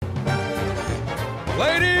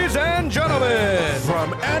Ladies and gentlemen,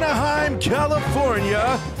 from Anaheim,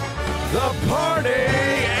 California, the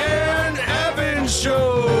Parnay and Evans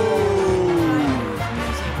Show.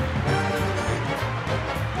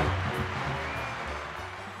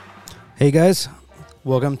 Hey guys,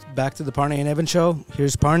 welcome back to the Parnay and Evan Show.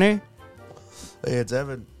 Here's Parnay. Hey, it's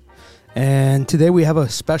Evan. And today we have a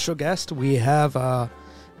special guest. We have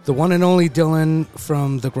the one and only Dylan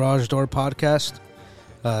from the GarageDoor Podcast.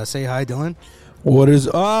 Say hi, Dylan. What is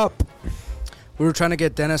up? We were trying to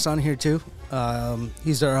get Dennis on here too.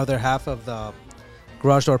 He's our other half of the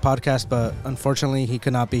GarageDoor Podcast, but unfortunately he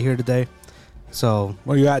could not be here today. So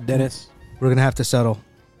Where you at, Dennis? we're going to have to settle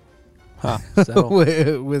Huh.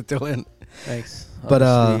 with Dylan. Thanks. But,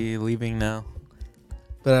 Obviously leaving now.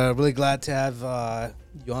 But really glad to have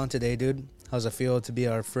you on today, dude. How's it feel to be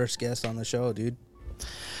our first guest on the show, dude?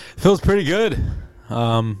 Feels pretty good.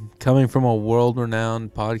 Coming from a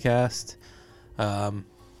world-renowned podcast. Your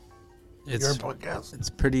It's podcast. it's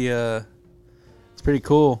pretty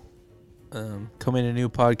cool. Coming to a new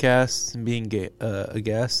podcast and being a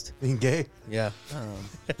guest. Being gay? Yeah.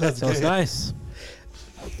 That's So it's gay. nice.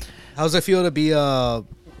 How's it feel to be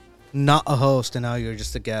not a host and now you're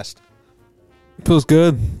just a guest? Feels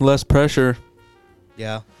good. Less pressure.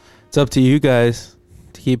 Yeah. It's up to you guys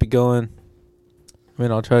to keep it going. I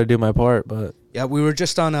mean, I'll try to do my part, but Yeah, we were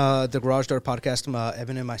just on the GarageDoor Podcast.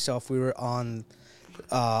 Evan and myself, we were on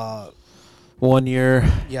 1 year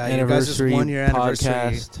Yeah, your guys' anniversary 1 year anniversary.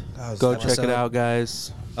 podcast. Go check episode. it out,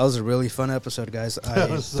 guys. That was a really fun episode, guys.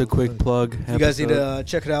 Just a quick plug. You guys need to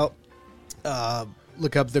check it out.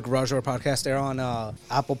 Look up the GarageDoor Podcast. They're on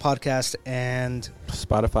Apple Podcast and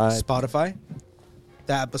Spotify.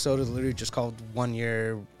 That episode is literally just called 1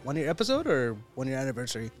 year episode or 1 year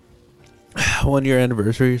anniversary. 1 year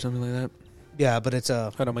anniversary or something like that. Yeah, but it's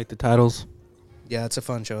a I don't make the titles. it's a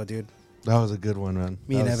fun show, dude. That was a good one, man.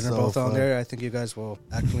 Me That and was Evan are so both on fun. there. I think you guys will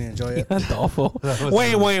actually enjoy it. That's awful. was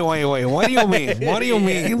Wait. What do you mean? What do you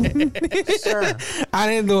mean? Sir. I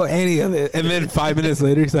didn't do any of it. And then 5 minutes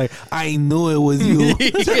later, he's like, I knew it was you.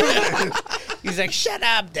 He's like, "Shut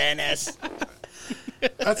up, Dennis."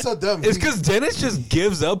 That's so dumb. It's because Dennis just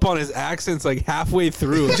gives up on his accents like halfway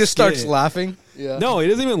through. He just starts laughing. Yeah. No, he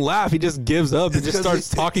doesn't even laugh. He just gives up and just starts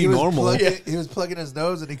talking normal. He was plugging his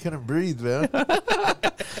nose and he couldn't breathe, man.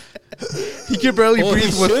 He can barely Well,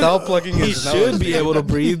 breathe without plugging He his nose. should be able to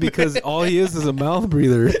breathe because all he is a mouth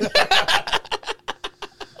breather.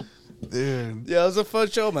 Dude. Yeah, it was a fun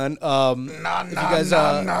show, man. No. No.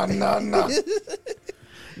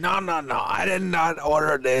 I did not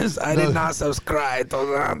order this. I did not subscribe to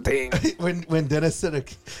nothing. When Dennis said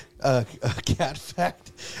a cat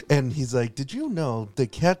fact, and he's like, "Did you know the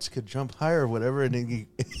cats could jump higher or whatever?" And then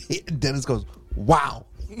Dennis goes, "Wow,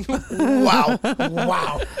 wow."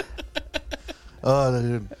 Oh,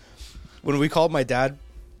 dude. When we called my dad,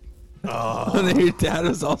 And then your dad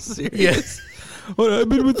was all serious. yes, Well, I've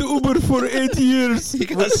been with the Uber for 8 years. he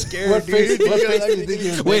got scared. What face dude. do He got- you think he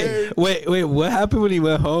was there? Wait. What happened when he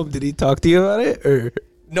went home? Did he talk to you about it? Or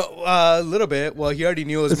No, a little bit. Well, he already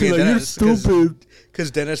knew it was is me he and like, Dennis. you're stupid? Because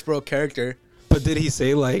Dennis broke character. But did he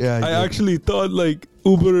say like, Yeah, he I did. actually thought like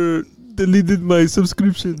Uber deleted my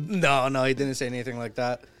subscription? No, he didn't say anything like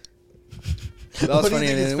that. That What was do you funny. think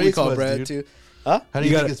And his then we face called was, Brad dude? too. Huh? How do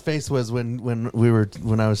You you gotta- think his face was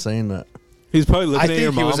when I was saying that? He's probably looking I at think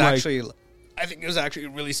your he mom was like, actually. I think he was actually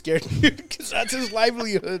really scared because that's his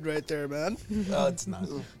livelihood right there, man. Oh, it's not.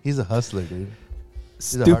 He's a hustler, dude.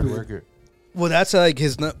 He's a stupid. hard worker. Well, that's like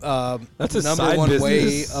his That's his number side one way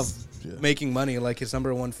business. of making money, like his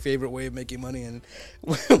number one favorite way of making money. And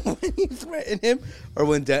when you threaten him, or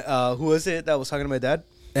when who was it that was talking to my dad?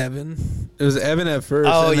 Evan. It was Evan at first.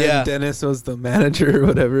 Oh, and then yeah. Dennis was the manager or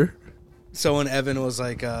whatever. So when Evan was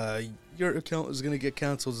like, "Your account is gonna get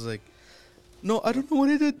canceled," he's like, "No, I don't know what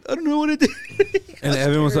I did. And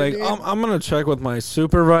Evan was like, dude. I'm gonna check with my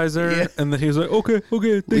supervisor. Yeah. And then he was like, okay,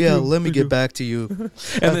 thank "Yeah, you, let me thank get you." back to you."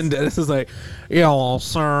 And then Dennis is like, "Yo,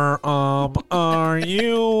 sir, are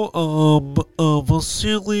you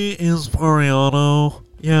Vasily Ispariano?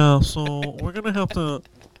 Yeah, so we're gonna have to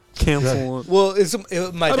cancel it." Well,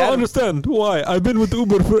 my I don't dad. understand why. I've been with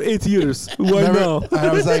Uber for 8 years. Why Never- now? And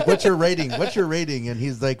I was like, "What's your rating? What's your rating?" And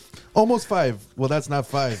he's like, "Almost 5." Well, that's not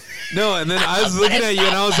 5. No, and then I was looking at you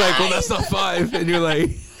and I was like, "Well, that's not 5." And you're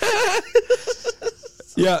like,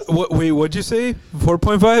 "Yeah, wait, what'd you say?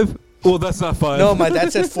 4.5? Well, that's not 5." No, my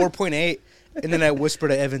dad said 4.8, and then I whispered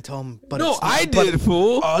to Evan, "Tell him." But No, it's not, I but- did,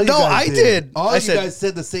 fool. All you No, guys I did. All I you said- guys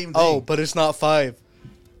said the same thing. Oh, but it's not 5.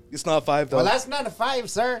 It's not 5 though. well, that's not a 5,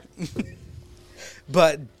 sir.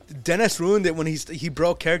 But Dennis ruined it when he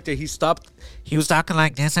broke character. He stopped. He was talking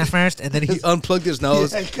like this at first, and then he unplugged his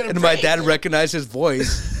nose, and my dad recognized his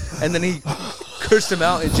voice, and then he cursed him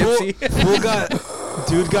out in Gypsy.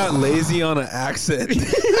 Dude got lazy on an accent.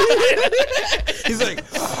 He's like,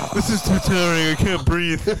 this is too tiring. I can't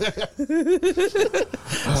breathe.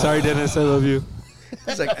 Sorry, Dennis. I love you.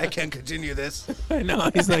 He's like, I can't continue this. I know.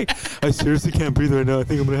 He's like, I seriously can't breathe right now. I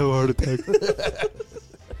think I'm going to have a heart attack.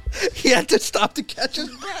 He had to stop to catch his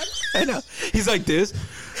breath. I know. He's like this.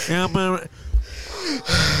 Yeah,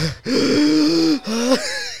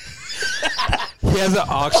 he has an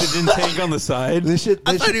oxygen tank on the side.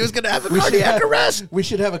 I thought he was going to have a cardiac arrest. We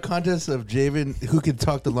should have a contest of Javen, who can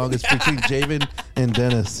talk the longest between Javen and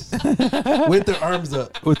Dennis. With their arms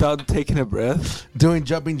up. Without taking a breath. Doing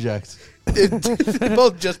jumping jacks. They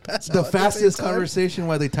both just passed The out fastest at the same time. conversation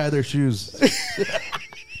while they tie their shoes.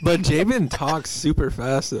 But Javen talks super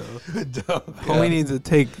fast, though. Homie needs to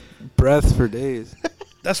take breaths for days.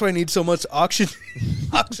 That's why I need so much oxygen.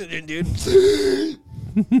 Oxygen, dude.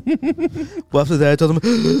 Well, after that, I told him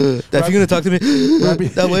that if you're going to talk to me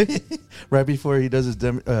that way. Right before he does his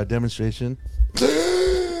demonstration.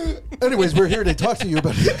 Anyways, we're here to talk to you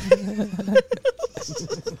about it.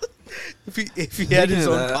 If he had his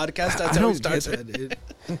own podcast, that's how he starts it. Dude.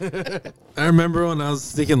 I remember when I was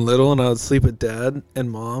sticking little and I would sleep with Dad and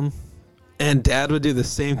Mom, and Dad would do the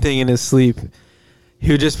same thing in his sleep.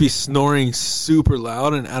 He would just be snoring super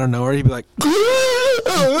loud, and out of nowhere, he'd be like,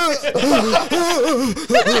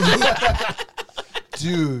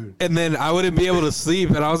 dude. And then I wouldn't be able to sleep,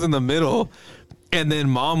 and I was in the middle. And then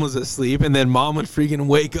Mom was asleep, and then Mom would freaking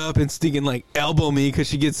wake up and stinking like elbow me because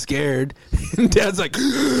she gets scared. And Dad's like,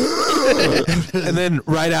 and then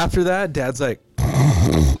right after that, Dad's like, dude,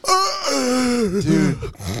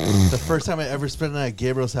 the first time I ever spent the night at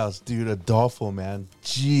Gabriel's house, dude, Adolfo, man.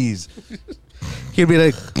 Jeez. He'd be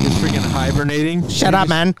like, he's freaking hibernating. shut up,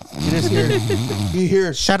 man. You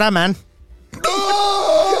hear Shut up, man.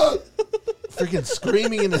 freaking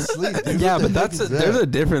screaming in his sleep, dude. Yeah, What the but heck is there's that? a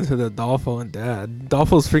difference with Adolfo and Dad.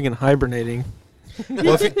 Adolfo's freaking hibernating.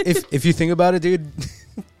 Well, if you think about it, dude,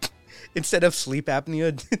 instead of sleep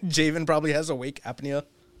apnea, Javen probably has awake apnea.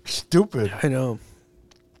 Stupid. I know.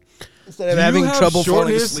 Instead of having trouble falling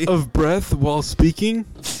shortness asleep. of breath while speaking?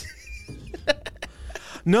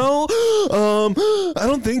 No, I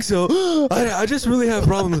don't think so. I just really have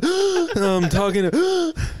problems talking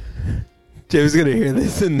to... Jay's going to hear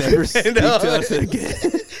this and never speak to us again.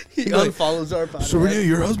 He unfollows our podcast. Serena,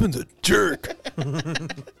 your husband's a jerk.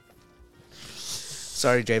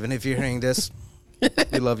 Sorry, Javen, if you're hearing this,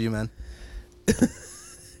 we love you, man.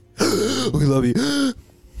 We love you.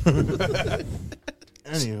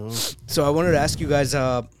 Anywho. So I wanted to ask you guys,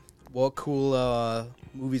 what cool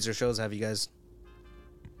movies or shows have you guys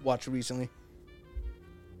watched recently?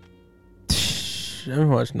 I haven't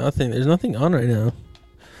watched nothing. There's nothing on right now.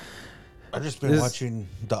 I've just been watching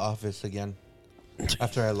The Office again.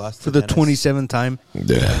 After I lost For the 27th time.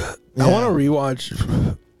 Yeah. I want to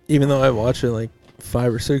rewatch, even though I've watched it like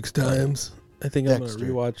 5 or 6 times. I think I'm going to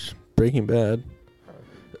rewatch Breaking Bad.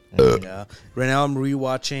 Yeah. Right now I'm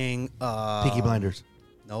rewatching... Peaky Blinders.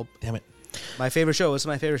 Nope. Damn it. My favorite show. What's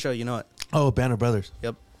my favorite show? You know it. Oh, Band of Brothers.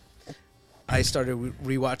 Yep. I started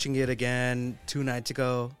rewatching it again 2 nights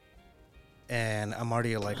ago. And I'm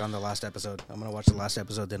already like on the last episode. I'm gonna watch the last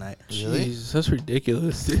episode tonight. Really? Jeez, that's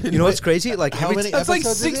ridiculous, dude. You know what's crazy? Like How many That's like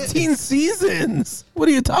episodes is it? 16 seasons. What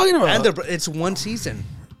are you talking about? and it's one season.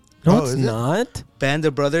 No, Oh, it's is it? not. Band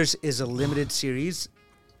of Brothers is a limited series.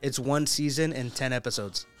 It's one season and 10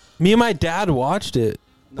 episodes. Me and my dad watched it.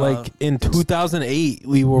 No. Like in 2008,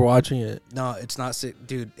 we were watching it. No, it's not,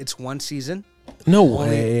 dude. It's one season. No Only,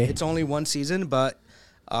 way. it's only one season, but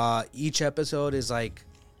each episode is like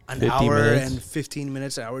an 50 hour minutes? and 15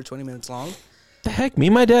 minutes, an hour 20 minutes long. The heck? Me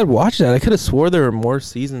and my dad watched that. I could have swore there were more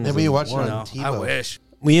seasons. Maybe you than watched it one. on No, TiVo. I wish.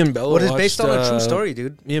 Me and Bella What is watched, based on a true story,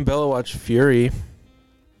 dude? Me and Bella watched Fury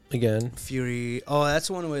again. Fury. Oh, that's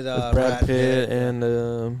the one with, With Brad Pitt and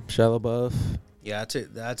Shia LaBeouf. Yeah,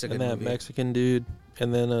 that's a good And that movie. Mexican dude.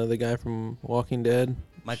 And then the guy from Walking Dead.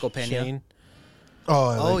 Michael Pena. Shane.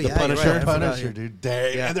 Oh, yeah, the you're right. I forgot Punisher, him. dude.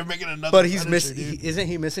 Dang. Yeah. And they're making another But he's Punisher, missing. dude. Isn't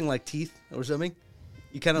he missing like teeth or something?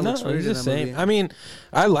 He kind of No, looks weird he's in the that same. movie. I mean,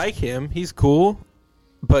 I like him. He's cool.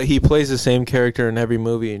 But he plays the same character in every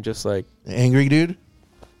movie. And just like... Angry dude?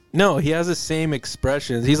 No, he has the same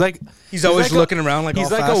expressions. He's like... he's always like looking around like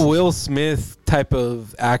He's all like fast. a Will Smith type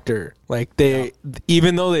of actor. Like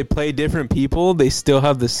even though they play different people, they still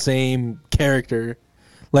have the same character.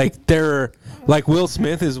 Like they're like Will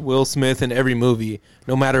Smith is Will Smith in every movie.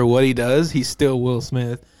 No matter what he does, he's still Will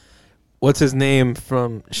Smith. what's his name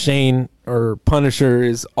from Shane or Punisher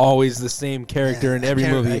is always the same character in every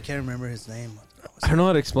movie. I can't remember his name. I don't know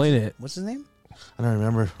how to explain it. What's his name? I don't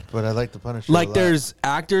remember, but I like the Punisher. Like, there's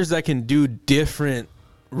actors that can do different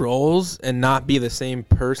roles and not be the same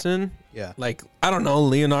person. Yeah. Like, I don't know,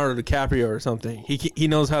 Leonardo DiCaprio or something. He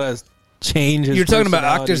knows how to change his You're talking about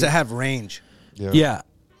personality. actors that have range. Yeah.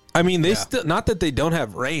 I mean, they still, not that they don't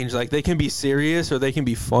have range. Like, they can be serious or they can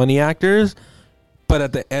be funny actors, but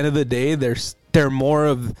at the end of the day, they're more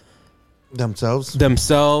of themselves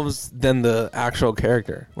than the actual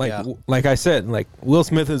character. Like, like I said, like Will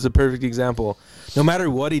Smith is a perfect example. No matter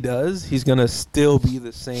what he does, he's gonna still be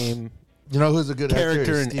the same. You know who's a good character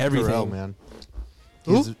actor? in Steve everything, Carell, man.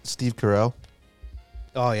 Who? Steve Carell.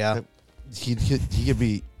 Oh yeah, he could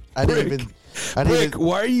be. Rick,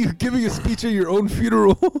 why are you giving a speech at your own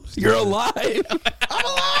funeral? You're alive. I'm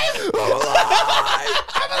alive. I'm alive.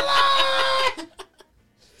 I'm alive.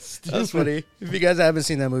 That's funny. If you guys haven't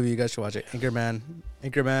seen that movie, you guys should watch it. Anchorman.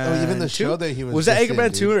 Oh, even the 2? Show that he was that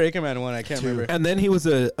Anchorman 2 or Anchorman 1? I can't remember. And then he was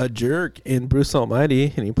a jerk in Bruce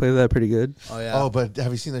Almighty, and he played that pretty good. Oh yeah. Oh, but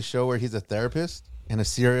have you seen the show where he's a therapist and a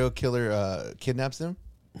serial killer kidnaps him?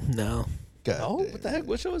 No. God, oh, what the heck?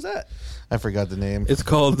 What show was that? I forgot the name. It's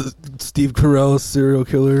called Steve Carell Serial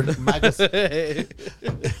Killer. What's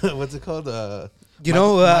it called?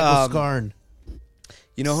 Michael Scarn.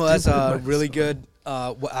 You know who has a really good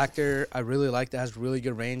what actor I really like that has really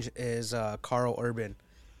good range is Carl Urban.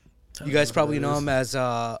 You guys probably know him as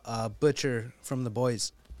Butcher from The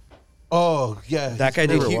Boys. Oh yeah, that guy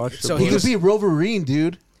did. He could be Wolverine,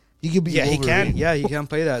 dude. He could be. Yeah, Wolverine. he can. Yeah, he can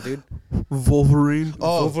play that, dude. Wolverine.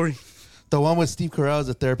 Oh, Wolverine. The one with Steve Carell as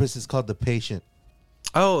a therapist is called The Patient.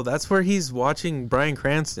 Oh, that's where he's watching Bryan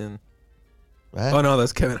Cranston. What? Oh no,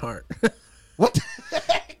 that's Kevin Hart. What?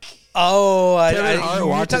 Oh,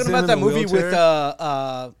 you're talking about that movie with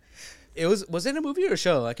was it a movie or a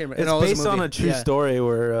show? I can't remember. It's based on a true story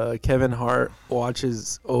where Kevin Hart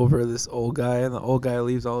watches over this old guy, and the old guy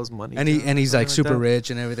leaves all his money. And he's like super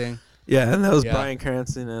rich and everything. Yeah, and that was Bryan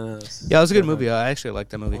Cranston. And yeah, it was a good movie. I actually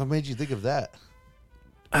liked that movie. What made you think of that?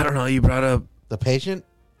 I don't know. You brought up The Patient?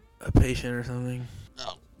 A Patient or something.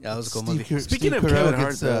 Oh. Yeah, that was a cool movie. Speaking of Kevin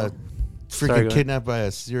Hart, freaking kidnapped by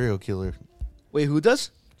a serial killer. Wait, who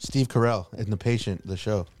does? Steve Carell in The Patient, the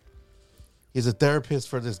show. He's a therapist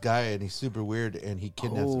for this guy, and he's super weird, and he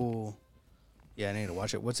kidnaps him. Yeah, I need to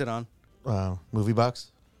watch it. What's it on? Movie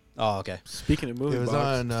Box. Oh, okay. Speaking of movie box,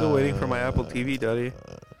 on, still waiting for my Apple TV, Daddy.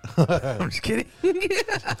 I'm just kidding.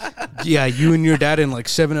 Yeah, you and your dad and like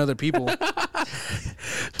 7 other people.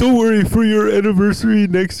 Don't worry, for your anniversary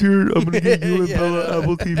next year, I'm going to give you and Bella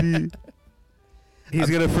Apple TV. He's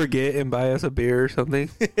going to forget and buy us a beer or something.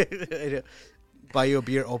 Buy you a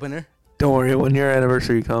beer opener? Don't worry, when your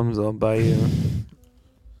anniversary comes, I'll buy you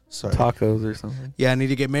tacos or something. Yeah, I need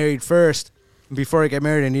to get married first. Before I get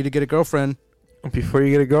married, I need to get a girlfriend. Before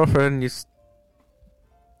you get a girlfriend,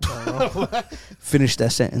 Finish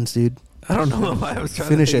that sentence, dude. I don't know why I was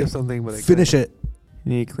trying to think of something, but I finish it.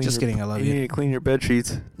 You need to clean Just kidding, I love you. You need to clean your bed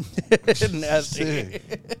sheets. Nasty.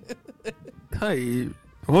 Hey,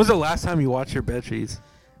 when was the last time you watched your bed sheets?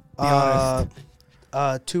 Be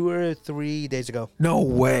honest. 2 or 3 days ago. No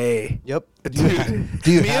way. Yep. Do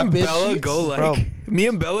you have bed sheets? Me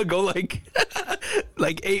and Bella go like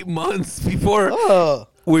 8 months before. Oh.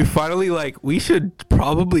 We finally we should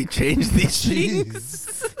probably change these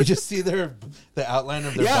sheets. You just see the outline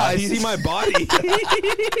of their bodies? I see my body.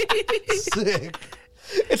 Sick.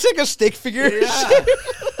 It's like a stick figure.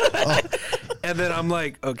 Yeah. And then I'm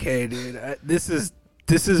like, okay, dude, this is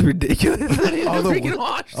ridiculous. I need to freaking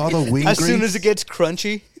wash. All the wing As grease. soon as it gets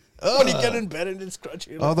crunchy. When you get in bed and it's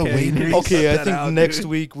crunchy. All the wing grease. Okay, I think next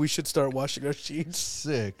week we should start washing our sheets.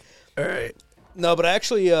 Sick. All right. No, but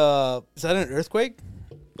actually, is that an earthquake?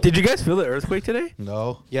 Did you guys feel the earthquake today?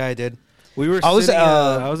 No. Yeah, I did. I was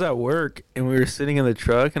at work, and we were sitting in the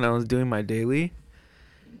truck, and I was doing my daily.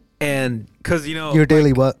 And because, your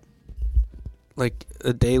daily what? Like,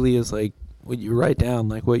 a daily is like what you write down,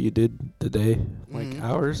 like what you did the day,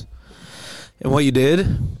 hours, and what you did.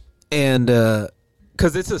 And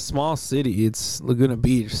because it's a small city, it's Laguna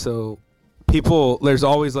Beach, so there's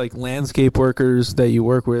always like landscape workers that you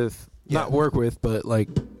work with, not work with, but like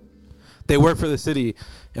they work for the city,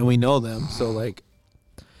 and we know them. So like,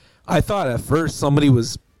 I thought at first somebody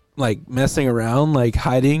was like messing around, like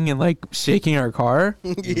hiding and like shaking our car.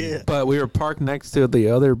 Yeah. But we were parked next to the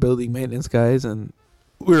other building maintenance guys, and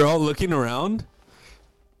we were all looking around,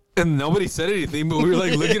 and nobody said anything, but we were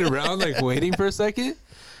like looking around, like waiting for a second.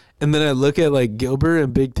 And then I look at like Gilbert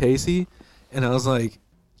and Big Tasty, and I was like,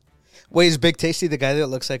 wait, is Big Tasty the guy that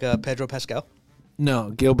looks like Pedro Pascal?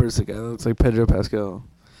 No, Gilbert's the guy that looks like Pedro Pascal.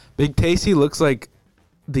 Big Tasty looks like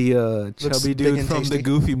the chubby dude from the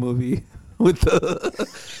Goofy movie with the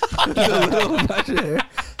little patch of hair.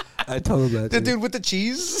 I told him that. The dude with the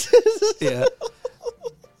cheese? Yeah.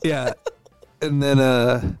 Yeah. And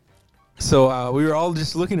then, so we were all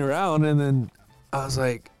just looking around, and then I was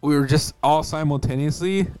like, we were just all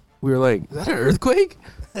simultaneously, we were like, is that an earthquake?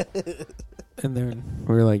 And then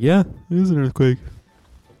we were like, yeah, it is an earthquake.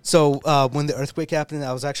 So when the earthquake happened,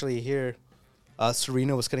 I was actually here.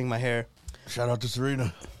 Serena was cutting my hair. Shout out to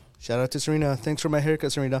Serena. Shout out to Serena. Thanks for my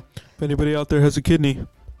haircut, Serena. If anybody out there has a kidney.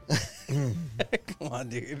 Come on,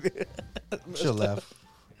 dude. She'll laugh.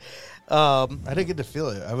 I didn't get to feel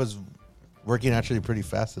it. I was working actually pretty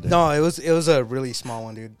fast today. No, it was a really small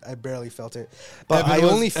one, dude. I barely felt it. But Evan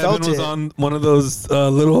only felt Evan was on one of those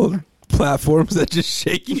little platforms that just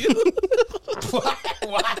shake you. Why?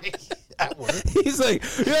 At work? He's like,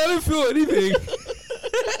 yeah, I didn't feel anything.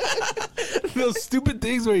 Those stupid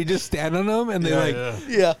things where you just stand on them and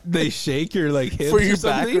they they shake your like hips for your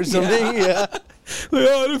back or something. Yeah. Like,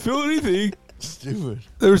 oh, I didn't feel anything. Stupid.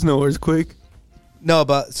 There was no earthquake. No,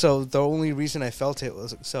 but so the only reason I felt it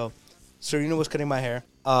was so Serena was cutting my hair,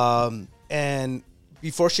 and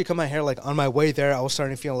before she cut my hair, like on my way there, I was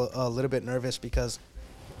starting to feel a little bit nervous because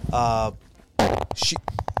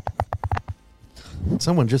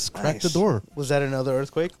someone just cracked the door. Was that another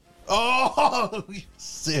earthquake? Oh, you're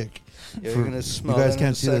sick. Yeah, you're gonna smell. You guys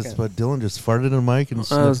can't see this, but Dylan just farted in the mic and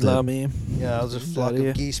that was not me. Yeah, I was a flock Daddy.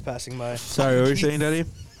 of geese passing by. Sorry, what were you saying, Daddy?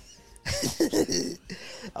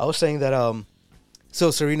 I was saying that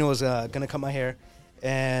so Serena was gonna cut my hair,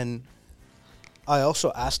 and I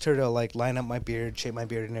also asked her to like line up my beard, shape my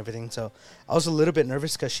beard, and everything. So I was a little bit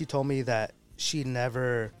nervous because she told me that she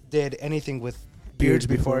never did anything with beards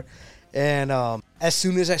before. And as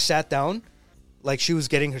soon as I sat down, like she was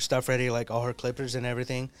getting her stuff ready, like all her clippers and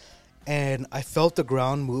everything, and I felt the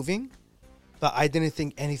ground moving, but I didn't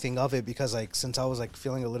think anything of it because like since I was like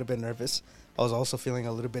feeling a little bit nervous, I was also feeling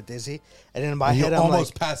a little bit dizzy, and in my head I'm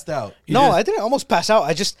almost like, passed out. I didn't almost pass out.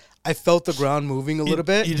 I felt the ground moving a little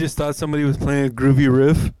bit. You just thought somebody was playing a groovy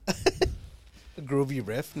riff? A groovy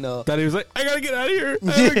riff? No. That he was like, I gotta get out of here.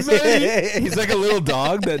 I have anxiety. He's like a little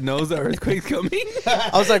dog that knows the earthquake's coming.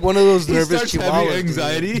 I was like one of those nervous he starts having chihuahuas.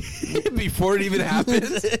 Anxiety before it even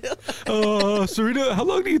happens. Serena, how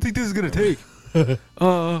long do you think this is gonna take?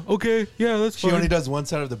 Okay, yeah, that's fine. She only does one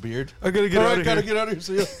side of the beard. I gotta get out of here. Gotta get out of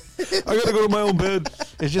here. So I gotta go to my own bed.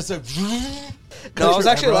 it's just a. No, I was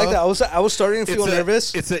actually like that. I was starting to feel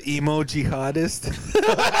nervous. It's an emo jihadist.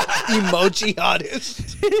 Emo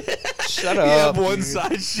jihadist. Shut up. You have one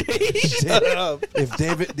side shade. Shut up. If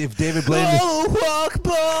David Blaine,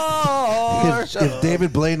 if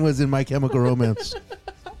David Blaine was in My Chemical Romance,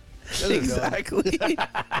 Exactly.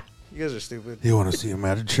 You guys are stupid. you want to see a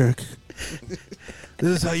magic trick? This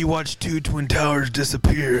is how you watch two Twin Towers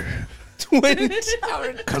disappear. Twin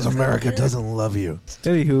Towers. Because America doesn't love you.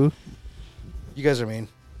 Anywho. You guys are mean.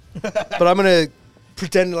 But I'm going to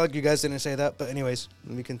pretend like you guys didn't say that. But anyways,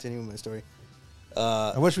 let me continue with my story.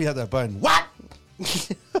 I wish we had that button. What?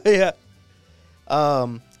 Yeah.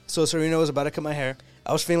 So Serena was about to cut my hair.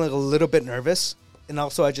 I was feeling like a little bit nervous. And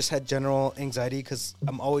also I just had general anxiety because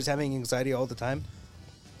I'm always having anxiety all the time.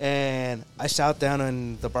 And I sat down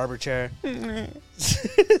in the barber chair.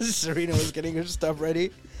 Serena was getting her stuff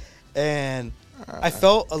ready. And I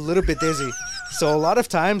felt a little bit dizzy. So a lot of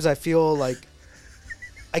times I feel like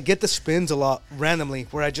I get the spins a lot randomly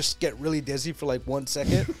where I just get really dizzy for like 1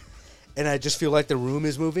 second. And I just feel like the room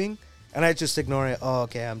is moving. And I just ignore it. Oh,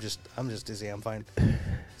 okay, I'm just dizzy. I'm fine.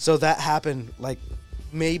 So that happened like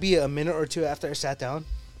maybe a minute or two after I sat down.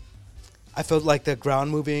 I felt like the ground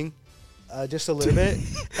moving just a little bit.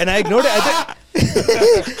 And I ignored it.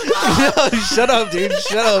 No, shut up, dude.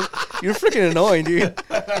 Shut up. You're freaking annoying, dude.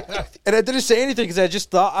 And I didn't say anything because I just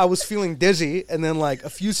thought I was feeling dizzy. And then like a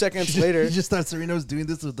few seconds later. You just thought Serena was doing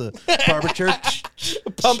this with the barber chair?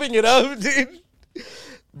 Pumping it up, dude.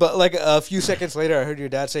 But like a few seconds later, I heard your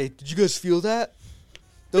dad say, "Did you guys feel that?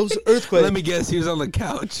 Those earthquakes." Let me guess, he was on the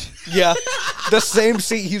couch. Yeah, the same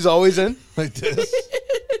seat he's always in. Like this.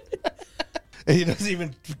 And he doesn't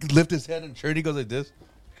even lift his head and shirt. He goes like this.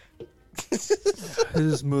 He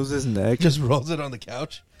just moves his neck. Just rolls it on the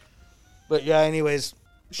couch. But yeah, anyways,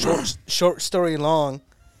 short story long.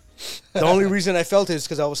 The only reason I felt it is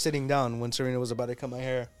because I was sitting down when Serena was about to cut my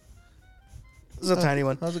hair. This is a tiny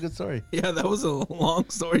one. That was a good story. Yeah, that was a long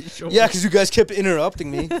story short. Yeah, because you guys kept interrupting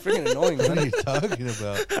me. Freaking annoying, What are man. you talking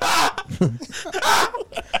about?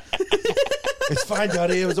 It's fine,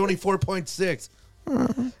 Daddy. It was only 4.6.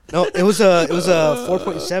 No, it was a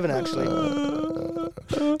 4.7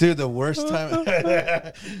 actually. Dude, the worst time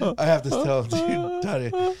I have to tell, dude,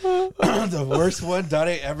 Dade, the worst one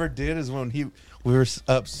Dade ever did is when we were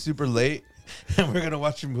up super late and we're gonna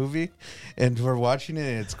watch a movie and we're watching it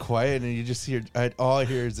and it's quiet and you just hear all I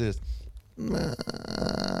hear is this.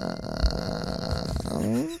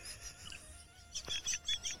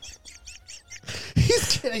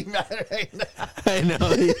 He's getting mad right now. I know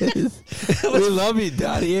he is. We love you,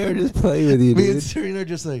 Daddy. We're just playing with you, Me dude. and Serena are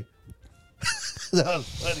just like, that was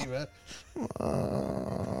funny, man.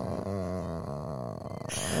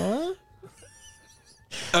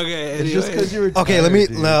 Okay, It's just because you were Okay, tired, let me.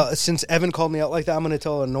 dude. Since Evan called me out like that, I'm gonna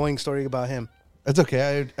tell an annoying story about him. That's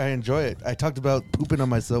okay. I enjoy it. I talked about pooping on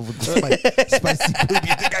myself with the spicy poop.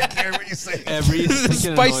 You think I care what you say? Every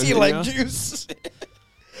stinking Spicy annoying like video. juice.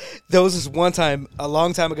 There was this one time, a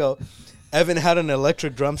long time ago, Evan had an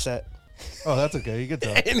electric drum set. Oh, that's okay. You can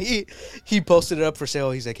tell. And he posted it up for sale.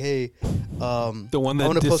 He's like, hey, The one that I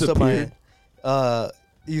want to post up my. disappeared.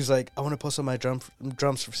 He was like, I want to post up my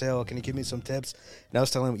drums for sale. Can you give me some tips? And I was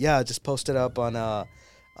telling him, yeah, just post it up on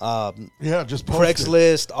Yeah, just post it.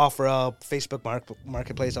 Craigslist, OfferUp, Facebook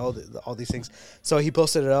Marketplace, all these things. So he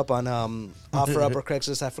posted it up on OfferUp or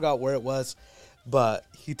Craigslist. I forgot where it was, but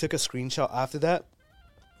he took a screenshot after that.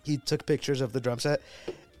 He took pictures of the drum set,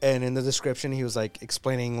 and in the description, he was like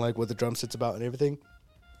explaining like what the drum set's about and everything.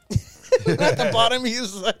 At the bottom, he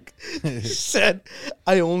was like, said,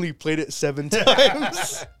 "I only played it 7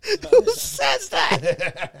 times." Who says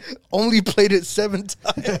that? Only played it 7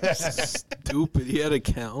 times. Stupid. He had a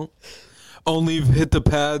count. Only hit the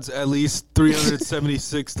pads at least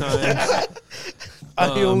 376 times. I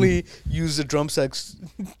only use the drumsticks.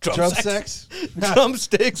 Drumsticks?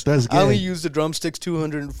 Drumsticks. That's I only good. use the drumsticks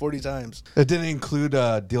 240 times. It didn't include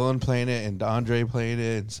Dylan playing it and Andre playing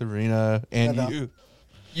it and Serena and No. you.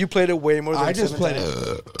 You played it way more than I just 7 played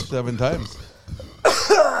times. it 7 times.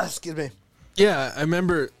 Excuse me. Yeah, I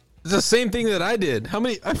remember it's the same thing that I did. How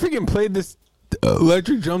many? I freaking played this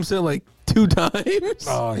electric drum set like 2 times.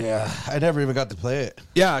 Oh, yeah. I never even got to play it.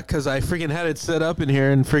 Yeah, because I freaking had it set up in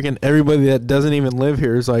here, and freaking everybody that doesn't even live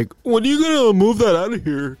here is like, when are you going to move that out of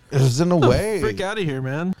here? It was in the way. Frick out of here,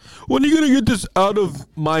 man. When are you going to get this out of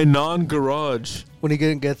my non-garage? When you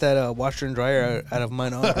didn't get that washer and dryer out of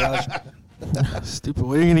mine on the garage. Stupid.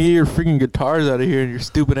 When are you going to get your freaking guitars out of here and your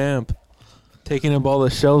stupid amp? Taking up all the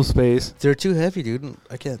shelf space. They're too heavy, dude.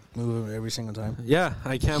 I can't move them every single time. Yeah,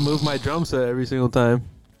 I can't move my drum set every single time.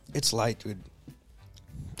 It's light, dude.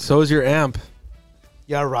 So is your amp.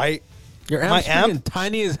 Yeah, right. Your My amp's amp? freaking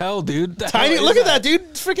tiny as hell, dude. The Tiny. hell Look is at that, dude.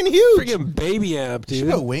 It's freaking huge. Freaking baby amp, You should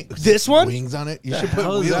dude. put wings. This one? Wings on it. You The should put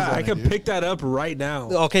hell is wheels that? on I it, could dude. pick that up right now.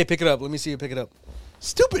 Okay, pick it up. Let me see you pick it up.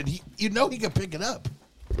 Stupid. You know he can pick it up.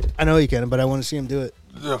 I know you can, but I want to see him do it.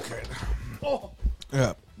 Okay.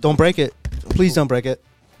 Yeah. Don't break it. Please don't break it.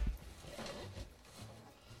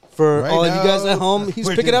 For Right all of you guys now, at home, he's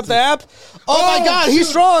we're picking doing up the app. Oh my God, he's shoot.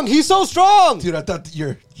 strong. He's so strong. Dude, I thought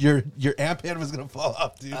your amp head was going to fall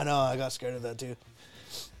off, dude. I know. I got scared of that too.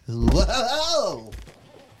 Whoa.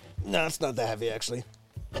 No, it's not that heavy actually.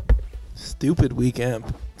 Stupid weak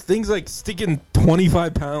amp. Things like sticking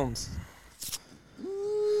 25 pounds. I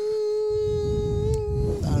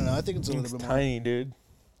don't know. I think it's a It's little bit more. tiny, dude.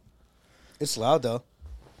 It's loud though.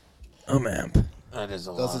 Amp. That is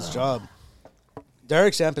a Does its job.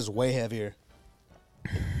 Derek's amp is way heavier.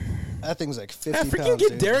 That thing's like 50 Yeah, pounds. freaking get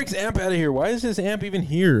dude. Derek's amp out of here. Why is this amp even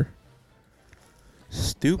here?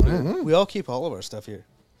 Stupid. We all keep all of our stuff here.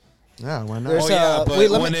 Yeah, why not? There's Oh yeah, but wait,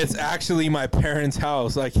 let when me- it's actually my parents'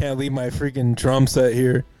 house, I can't leave my freaking drum set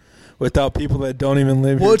here without people that don't even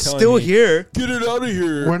live here. Well, it's telling still me, here. Get it out of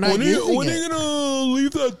here. We're not when using when it. are you gonna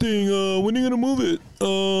leave that thing? When are you gonna move it?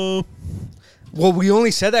 Well, we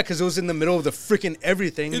only said that because it was in the middle of the freaking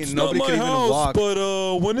everything It's and not nobody my could even house, walk.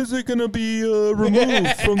 but when is it gonna be removed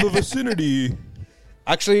from the vicinity?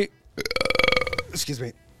 Actually, excuse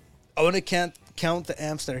me. I want to count the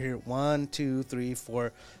amps that are here. 1, 2, 3,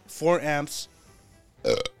 4. 4 amps.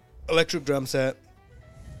 Electric drum set.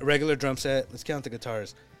 A regular drum set. Let's count the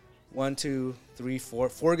guitars. 1, 2, 3, 4.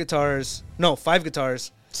 4 guitars. No, 5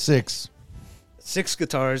 guitars. 6. 6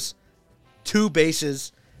 guitars. 2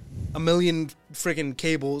 basses. A million freaking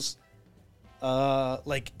cables.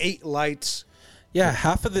 Like 8 lights. Yeah,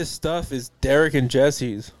 half of this stuff is Derek and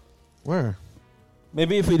Jesse's. Where?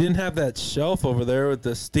 Maybe if we didn't have that shelf over there with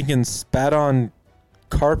the stinking spat-on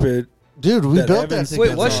carpet, Dude, we That built that Evans- thing.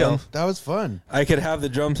 Wait, up, what man. shelf? That was fun. I could have the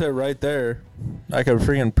drum set right there. I could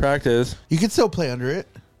freaking practice. You could still play under it.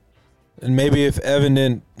 And maybe if Evan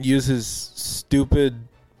didn't use his stupid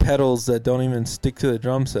pedals that don't even stick to the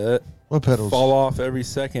drum set. What pedals? fall off every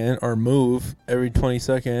second or move every 20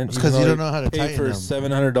 seconds. It's because you don't know how to pay tighten for them.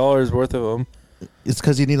 $700 worth of them. It's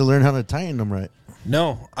because you need to learn how to tighten them right.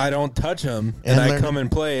 No, I don't touch them, And and I learn- come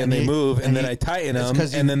and play, and they move, and then I tighten them,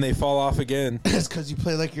 and then they fall off again. It's because you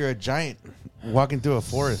play like you're a giant walking through a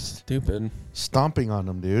forest, Stupid. stomping on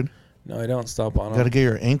them, dude. No, I don't stop on Got to them. get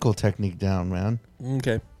your ankle technique down, man.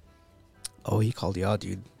 Okay. Oh, he called you out,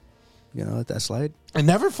 dude. You gonna let that slide? It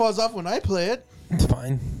never falls off when I play it. It's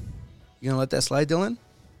fine. You gonna let that slide, Dylan?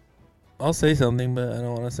 I'll say something, but I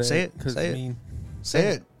don't want to say, Say it. Because Say I it. mean, Say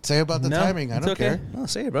it. Say about the No, timing. I it's don't okay. care. No,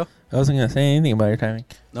 say it, bro. I wasn't going to say anything about your timing.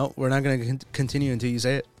 No, we're not gonna continue until you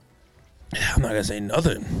say it. I'm not going to say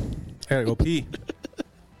nothing. I got to go pee.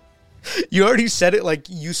 You already said it like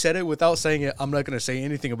you said it without saying it. I'm not gonna say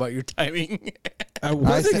anything about your timing. I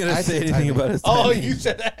wasn't going I to say said anything timing. about his timing. Oh, you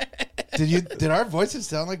said that. Did our voices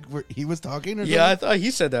sound like he was talking or Yeah, I something? thought he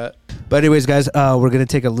said that. But anyways, guys, we're gonna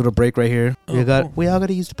take a little break right here. Oh, cool. We all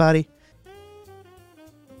gotta use the potty.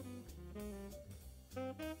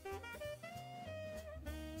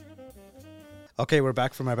 Okay, we're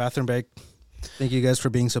back from our bathroom break. Thank you guys for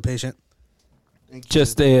being so patient. Thank you.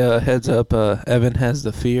 Just a heads up, Evan has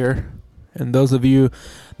the fear. And those of you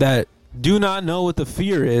that do not know what the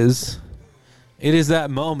fear is, it is that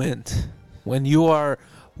moment when you are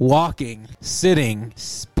walking, sitting,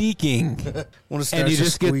 speaking, and you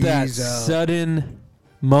just get that sudden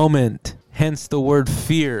moment, hence the word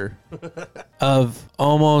fear, of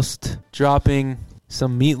almost dropping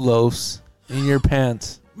some meatloafs in your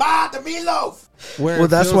pants. Ma, the meatloaf! Where Well, it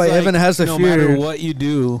that's feels why like Evan has the no fear. matter what you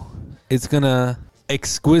do, it's going to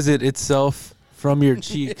exquisite itself from your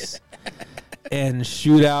cheeks and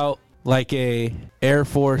shoot out like a Air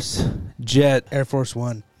Force jet Air Force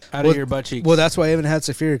One. out of your butt cheeks. Well, that's why Evan had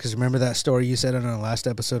Saphir, because remember that story you said on our last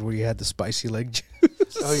episode where you had the spicy leg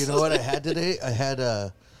juice? Oh, you know what I had today? I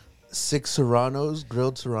had 6 Serranos,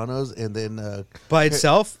 grilled Serranos, and then By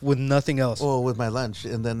itself with nothing else. with my lunch,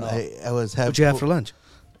 and then I was having What'd you have for lunch?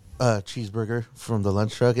 cheeseburger from the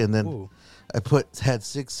lunch truck, and then Ooh. I had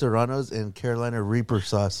 6 Serranos and Carolina Reaper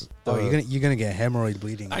sauce. Oh, you're gonna get hemorrhoid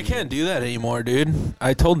bleeding. I can't do that anymore, dude.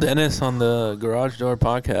 I told Dennis on the GarageDoor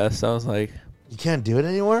Podcast, I was like, You can't do it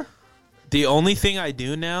anymore? the only thing I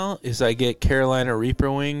do now is I get Carolina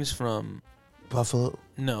Reaper wings from Buffalo.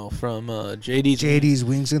 JD's. JD's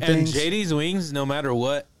Wingz N And Tingz. JD's Wings, no matter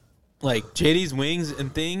what, like JD's Wings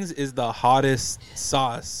and Things is the hottest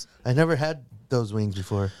sauce. I never had those wings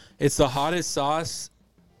before. It's the hottest sauce.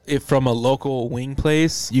 If from a local wing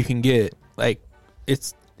place you can get, like,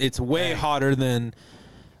 it's way hotter than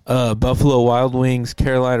Buffalo Wild Wings,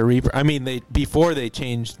 Carolina Reaper. I mean, before they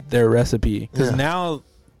changed their recipe, because now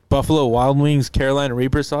Buffalo Wild Wings Carolina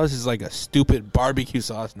Reaper sauce is like a stupid barbecue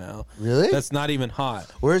sauce now. Really? That's not even hot.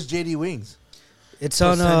 Where's JD Wings? It's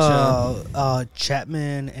on Placentia.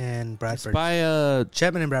 Chapman and Bradford. By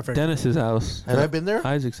Chapman and Bradford. Dennis's house. Have I been there?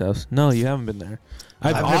 Isaac's house. No, you haven't been there.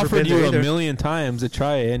 I've never offered been there you a either. million times to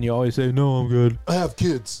try it, and you always say, no, I'm good. I have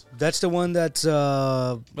kids. That's the one that's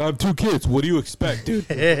I have 2 kids. What do you expect, dude?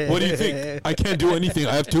 What do you think? I can't do anything.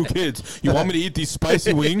 I have 2 kids. You want me to eat these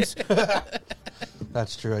spicy wings?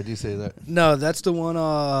 That's true. I do say that. No, that's the one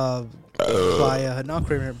by not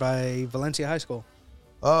Kramer, by Valencia High School.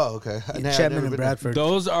 Oh, okay. Nah, I've Chapman never and been there. Bradford.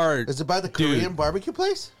 Those are... Is it by the Dude. Korean barbecue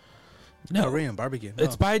place? No, Korean barbecue.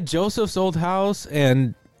 it's by Joseph's old house,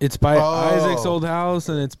 and it's by Isaac's old house,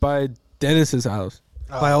 and it's by Dennis's house.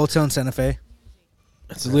 By Old Town Santa Fe.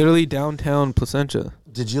 It's literally downtown Placentia.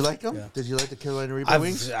 Did you like them? Yeah. Did you like the Carolina Reaper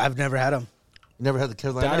wings? I've never had them. You never had the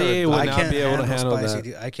Carolina? Daddy or- would I not can't be able to handle spicy, that.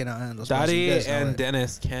 dude. I cannot handle spicy. Daddy You guys know and it.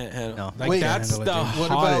 Dennis can't handle. No. Like, Wait, that's handle it, the dude. What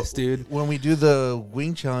hottest, about dude. when we do the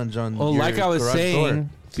wing challenge on Well, your like I was garage saying door?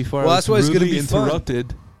 before, Well, I that's was why it's gonna rudely be fun.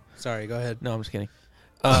 interrupted. Sorry, go ahead. No, I'm just kidding.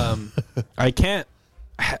 I can't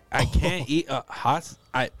eat hot.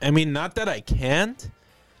 I mean, not that I can't.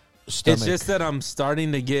 Stomach. It's just that I'm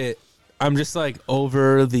starting to get. I'm just like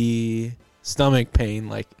over the stomach pain.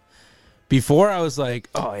 Like before, I was like,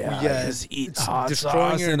 oh yeah, Yeah, just eat it's hot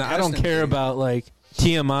destroying sauce, your and I don't intestines, care dude. about like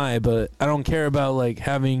TMI, but I don't care about like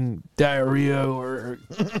having diarrhea or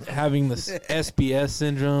having the SBS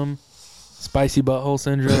syndrome, spicy butthole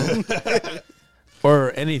syndrome,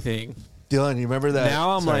 or anything. Dylan, you remember that?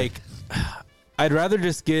 Now I'm Sorry. like, I'd rather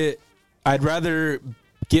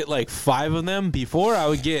get like 5 of them. Before I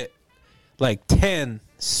would get like 10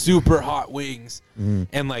 super hot wings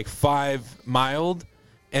and like 5 mild,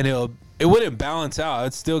 and it wouldn't balance out.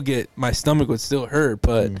 I'd still get, my stomach would still hurt,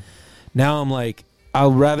 but now I'm like,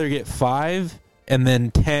 I'll rather get 5 and then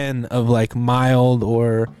 10 of like mild,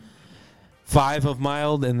 or 5 of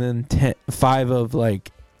mild and then 5 of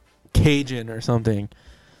like Cajun or something.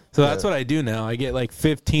 So that's what I do now. I get like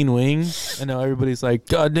 15 wings. I know everybody's like,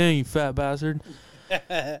 God dang, you fat bastard.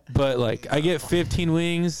 But like, I get 15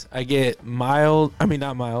 wings. I get mild. I mean,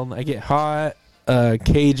 not mild. I get hot,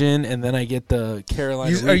 Cajun, and then I get the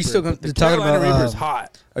Carolina Reaper. Are you still talking Carolina about Reaper's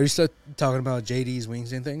hot? Are you still talking about JD's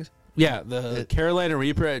Wingz N Tingz? Yeah, the Carolina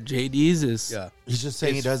Reaper at JD's is. Yeah, He's just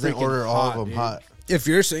saying he It's doesn't freaking order all hot, of them dude. hot. if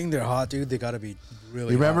you're saying they're hot, dude, they gotta be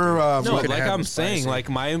really. You remember? hot, No, You can like have I'm them saying, spicy.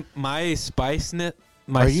 like my spice net,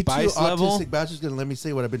 Are my you spice two level. autistic bastards gonna let me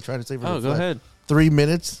say what I've been trying to say for Oh, the go ahead. 3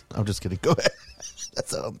 minutes? I'm just kidding. Go ahead.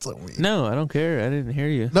 That's how I'm telling you. No, I don't care. I didn't hear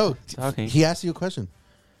you. No, Talking. he asked you a question.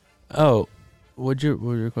 Oh, what was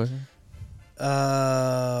your question?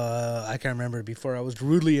 I can't remember. Before I was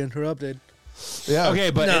rudely interrupted. Yeah. Okay,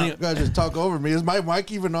 but No. You guys just talk over me. Is my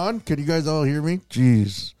mic even on? Can you guys all hear me?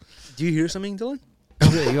 Jeez. Do you hear something, Dylan?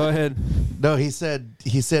 okay, go ahead. No, he said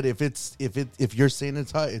if you're saying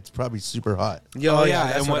it's hot, it's probably super hot. Oh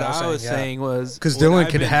yeah, and what I was saying was because what Dylan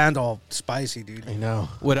I've can been- handle spicy, dude. I know.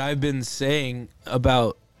 What I've been saying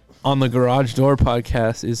about on the GarageDoor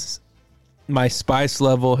podcast is my spice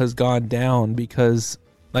level has gone down because,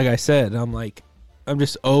 like I said, I'm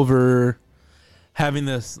just over having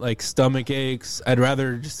this like stomach aches. I'd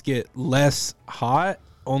rather just get less hot,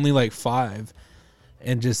 only like 5,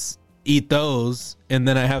 and just eat those, and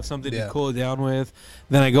then I have something to cool it down with.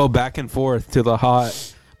 Then I go back and forth to the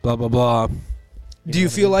hot, blah blah blah. Do you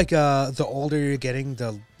feel like the older you're getting,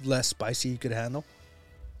 the less spicy you could handle?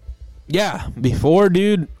 Yeah, before,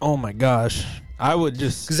 dude, oh my gosh, I would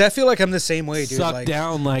just Because I feel like I'm the same way, dude. suck Like,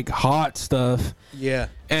 down like hot stuff. yeah.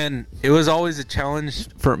 And it was always a challenge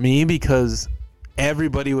for me because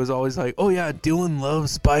everybody was always like, "Oh yeah, Dylan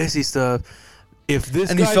loves spicy stuff." If this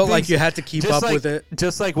And you guy felt like thinks- you had to keep just up like- with it.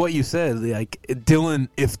 just like what you said, like Dylan.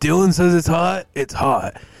 If Dylan says it's hot, it's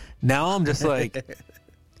hot. Now I'm just like,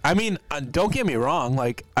 I mean, don't get me wrong,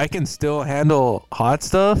 like I can still handle hot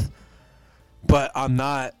stuff, but I'm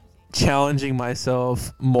not challenging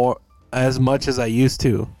myself more as much as I used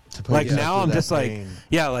to. Like yourself now through I'm that just like, pain.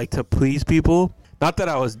 yeah, like to please people. Not that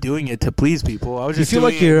I was doing it to please people. I was You just feel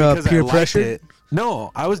doing like you're, it because peer I liked pressured? it.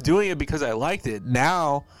 No, I was doing it because I liked it.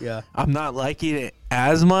 Now Yeah. I'm not liking it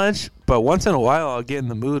as much, but once in a while I'll get in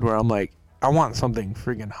the mood where I'm like, I want something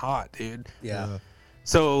freaking hot, dude. Yeah.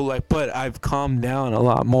 So like, but I've calmed down a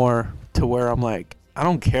lot more to where I'm like, I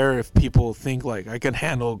don't care if people think like I can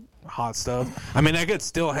handle hot stuff. I mean, I could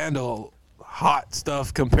still handle hot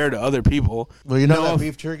stuff compared to other people. Well, you know No, that if-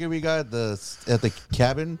 beef jerky we got at the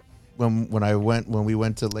cabin when we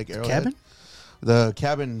went to Lake Arrowhead. Cabin? The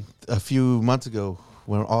cabin a few months ago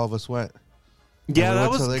when all of us went. Yeah, we that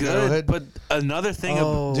went to was Lake good. Arrowhead. But another thing,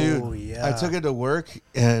 Oh, Dude, yeah. I took it to work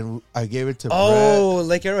and I gave it to Oh, Brett.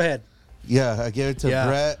 Lake Arrowhead. Yeah, I gave it to Yeah.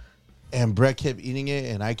 Brett, and Brett kept eating it,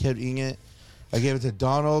 and I kept eating it. I gave it to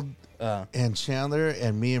Donald and Chandler,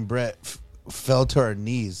 and me and Brett fell to our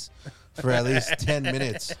knees for at least 10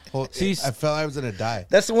 minutes. See, I felt I was going to die.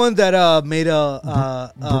 That's the one that made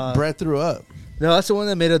a. Brett threw up. No, that's the one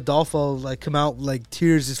that made Adolfo like come out like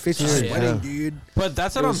tears. His face was Yeah. sweating, dude. but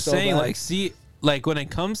that's what It I'm was so saying. bad. Like, see, like when it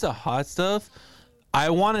comes to hot stuff, I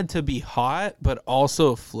want it to be hot, but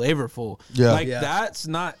also flavorful. Yeah. Like Yeah. that's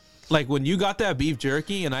not like when you got that beef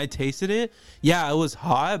jerky and I tasted it. Yeah, it was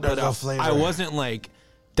hot, but There's no flavor. I wasn't like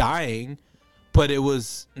dying. But it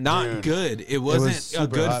was not Dude. good. It wasn't a super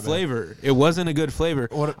good hot, man. flavor. It wasn't a good flavor.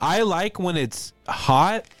 What- I like when it's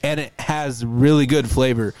hot and it has really good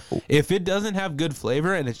flavor. If it doesn't have good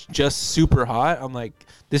flavor and it's just super hot, I'm like,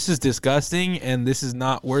 this is disgusting and this is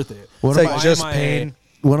not worth it. One It's of like my- just Why am I- pain.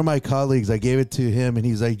 One of my colleagues, I gave it to him, and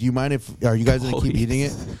he's like, "Do you mind if are you guys gonna keep eating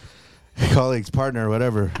it?" Colleague's partner, or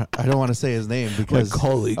whatever. I don't want to say his name because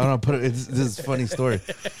colleague. I don't know, put it. This is a funny story.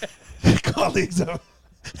 Colleagues.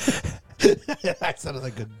 I sounded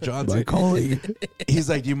like a Johnson. My colleague. He's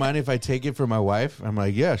like, "Do you mind if I take it for my wife?" I'm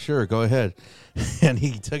like, "Yeah, sure, go ahead." And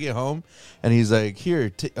he took it home, and he's like,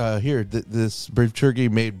 "Here, this beef jerky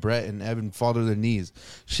made Brett and Evan fall to their knees."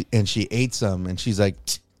 She ate some, and she's like,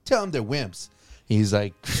 "Tell them they're wimps." He's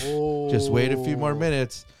like, "Just wait a few more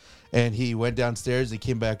minutes." And he went downstairs and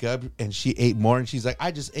came back up, and she ate more, and she's like,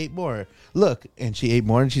 "I just ate more. Look." And she ate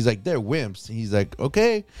more, and she's like, "They're wimps." And he's like,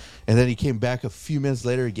 "Okay." And then he came back a few minutes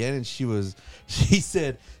later again, and she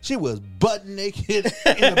said she was butt naked in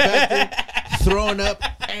the bathroom, throwing up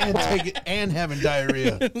and having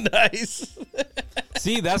diarrhea. Nice.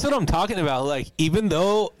 See, that's what I'm talking about. Like, even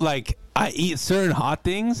though like I eat certain hot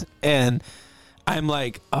things and I'm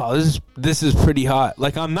like, oh, this is pretty hot.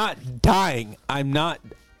 Like, I'm not dying. I'm not.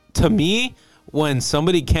 To me, when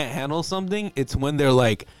somebody can't handle something, it's when they're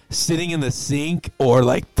like sitting in the sink or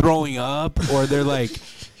like throwing up or they're like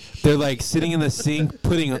they're like sitting in the sink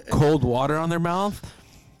putting cold water on their mouth.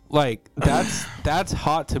 Like that's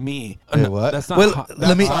hot to me. Wait, what? That's not hot.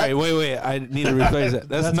 Sorry, wait. I need to rephrase it.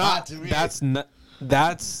 That's not hot to me.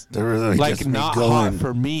 That's really like not hot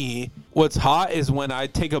for me. What's hot is when I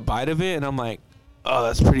take a bite of it and I'm like, oh,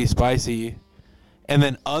 that's pretty spicy. And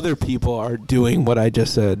then other people are doing what I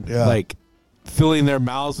just said, like filling their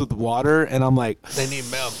mouths with water, and I'm like, they need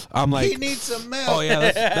milk. I'm like, he needs some milk. Oh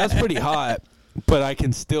yeah, that's pretty hot, but I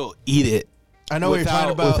can still eat it. I know what you're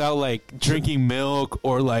talking about. Without like drinking milk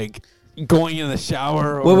or like going in the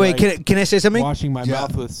shower. Or wait. Like can I say something? Washing my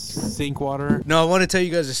mouth with sink water. No, I want to tell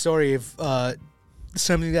you guys a story of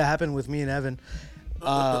something that happened with me and Evan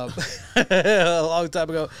a long time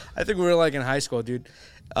ago. I think we were like in high school, dude.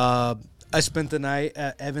 I spent the night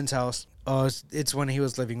at Evan's house. It's when he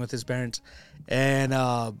was living with his parents, and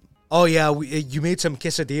you made some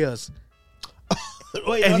quesadillas.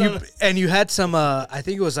 Wait, and you had some I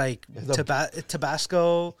think it was like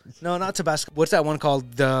Tabasco. No, not Tabasco. What's that one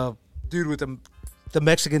called? The dude with the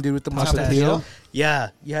Mexican dude with the mustache. Tapatio?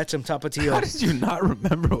 Yeah, you had some Tapatio. How did you not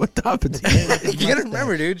remember what Tapatio is? You gotta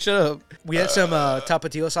remember, dude. Shut up. We had some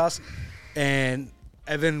Tapatio sauce, and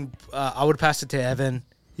Evan, I would pass it to Evan.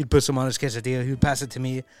 He'd put some on his quesadilla. He'd pass it to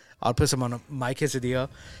me. I'd put some on my quesadilla.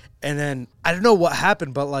 And then, I don't know what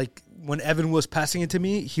happened, but like when Evan was passing it to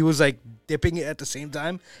me, he was like dipping it at the same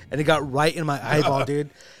time. And it got right in my eyeball, dude.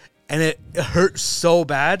 And it hurt so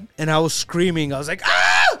bad. And I was screaming. I was like,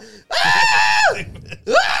 ah! Ah!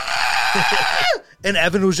 Ah! And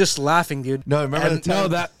Evan was just laughing, dude. No, remember the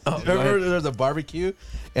time? Remember there was a barbecue,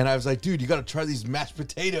 and I was like, "Dude, you got to try these mashed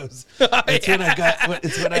potatoes." It's when I got.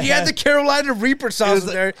 It's when and you had the Carolina Reaper sauce in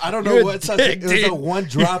there. I don't know what sauce. It was a one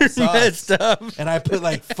drop sauce, and I put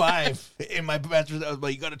like 5 in my mashed potatoes. I was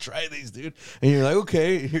like, "You got to try these, dude." And you're like,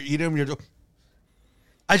 "Okay, here, eat them." You're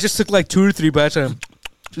I just took like 2 or 3 bites of them,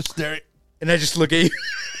 just staring, and I just look at you.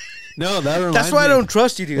 No, that reminds That's why me. I don't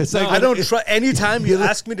trust you, dude. It's like I don't trust. Anytime you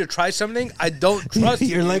ask me to try something, I don't trust you.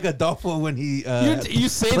 You're like Adolfo when he. You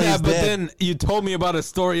say plays that, but dead. then you told me about a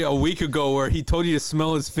story a week ago where he told you to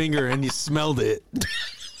smell his finger and you smelled it.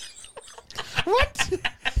 What?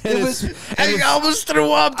 I almost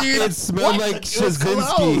threw up, dude. It smelled like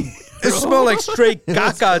Shazinski. It smelled like straight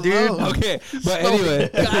caca, dude. Okay, but anyway,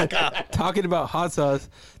 talking about hot sauce,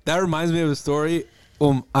 that reminds me of a story.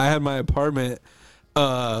 I had my apartment.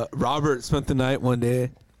 Robert spent the night one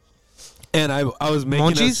day, and I was making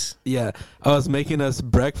Monchis? I was making us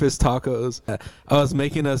breakfast tacos.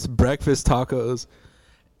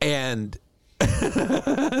 And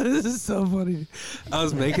this is so funny. I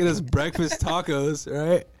was making us breakfast tacos,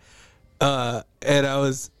 right? And I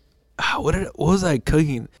was what was I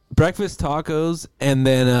cooking? Breakfast tacos, and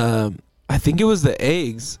then I think it was the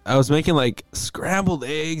eggs. I was making like scrambled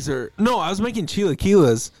eggs, I was making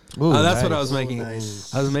chilaquiles. That's what I was making.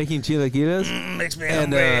 Nice. I was making chilaquiles. Makes me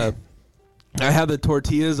And hungry. I had the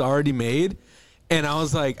tortillas already made, and I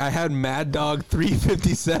was like, I had Mad Dog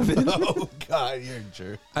 357. Oh God, you're a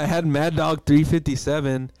jerk. I had Mad Dog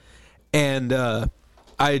 357, and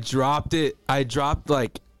I dropped it. I dropped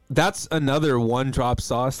like, that's another one drop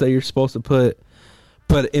sauce that you're supposed to put,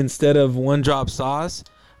 but instead of one drop sauce,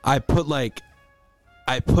 I put like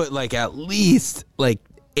at least like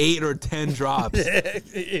 8 or 10 drops.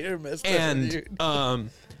 And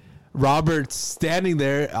Robert's standing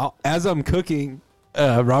there as I'm cooking.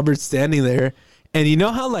 Robert's standing there, and you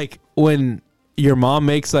know how like when your mom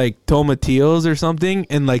makes like tomatillos or something,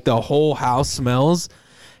 and like the whole house smells,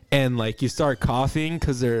 and like you start coughing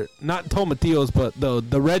because they're not tomatillos, but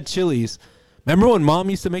the red chilies. Remember when Mom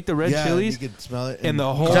used to make the red chilies? You could smell it. And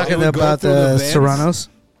the whole You talking it would go about through the vents. Serranos?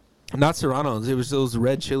 Not Serranos. It was those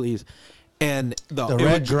red chilies, and the it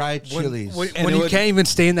red would- dry chilies. When And it you would- can't even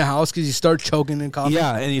stay in the house because you start choking and coughing.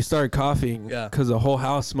 Yeah, and you start coughing Yeah. because the whole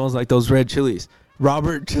house smells like those red chilies.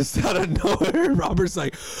 Robert just out of nowhere. Robert's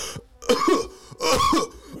like,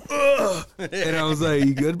 and I was like,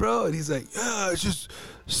 "You good, bro?" And he's like, "Yeah, it's just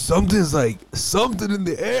something in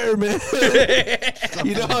the air, man."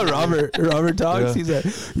 You know how Robert talks? Yeah. He's like,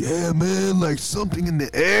 "Yeah, man, like something in the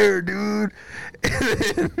air, dude." And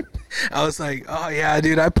then I was like, "Oh yeah,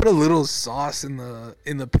 dude, I put a little sauce in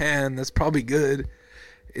the pan. That's probably good.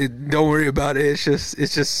 Don't worry about it. It's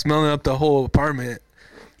just smelling up the whole apartment."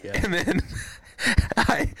 Yeah. And then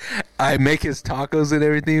I make his tacos and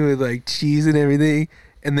everything with like cheese and everything,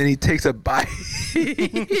 and then he takes a bite,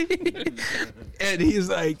 and he's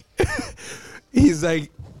like,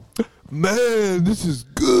 "Man, this is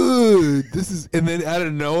good. And then out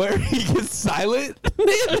of nowhere he gets silent.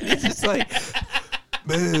 And he's just like,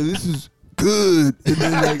 "Man, this is good." And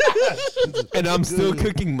then like, and I'm still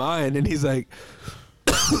cooking mine, and he's like,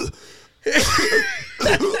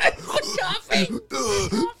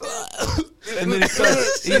 And then he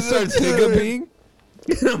starts hiccuping.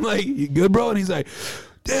 And I'm like, you good, bro? And he's like,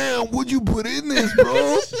 damn, what'd you put in this,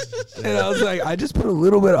 bro? And I was like, I just put a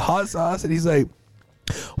little bit of hot sauce. And he's like,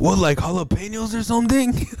 what, like jalapenos or something?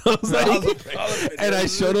 And I was like, and I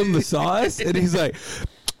showed him the sauce. And he's like,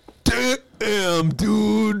 damn,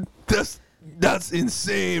 dude, that's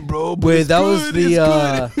insane, bro. But wait, that was the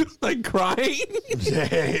he was like crying.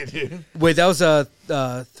 Wait, that was a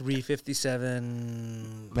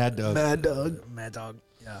 357 Mad Dog. Mad Dog.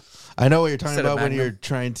 Yeah. I know what you're talking Instead of about when Magnum. you're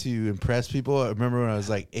trying to impress people. I remember when I was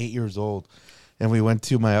like 8 years old, and we went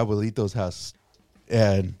to my abuelito's house,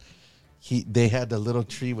 and they had the little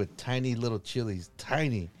tree with tiny little chilies,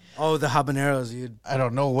 tiny. Oh, the habaneros, dude. I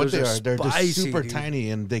don't know what Those they are are. They're just spicy, super dude.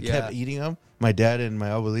 tiny, and they Yeah. kept eating them. My dad and my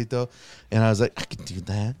abuelito, and I was like, I can do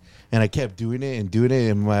that. And I kept doing it,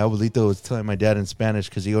 and my abuelito was telling my dad in Spanish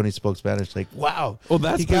because he only spoke Spanish. Like, wow, Well,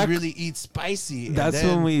 that's he back- could really eat spicy. And That's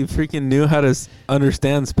then- when we freaking knew how to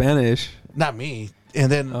understand Spanish. not me. And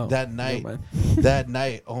then Oh, that never night,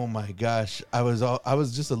 mind. oh my gosh, I was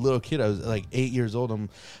just a little kid. I was like 8 years old. I'm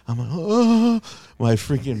like, oh, my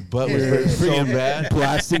freaking butt was hurting so bad.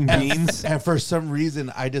 Blasting beans. And for some reason,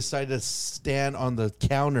 I decided to stand on the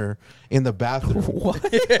counter in the bathroom. What?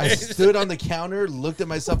 I stood on the counter, looked at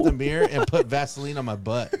myself in the mirror, and put Vaseline on my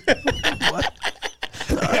butt. What?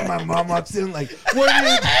 And my mom walks in like, what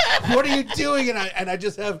are you doing? And I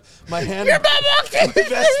just have my hand. Your mom walks in with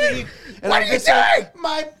Vaseline. And what are you doing? Like,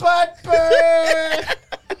 my butt burn.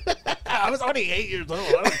 I was only 8 years old.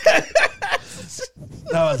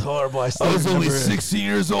 That was horrible. I was only 16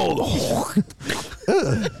 years old.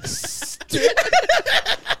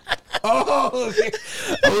 Oh, okay.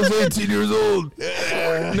 I was 18 years old.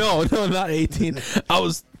 No, not 18. I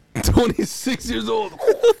was 26 years old.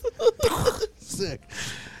 Sick.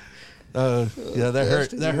 Yeah, that hurt.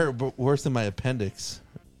 That hurt worse than my appendix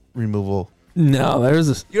removal No, there's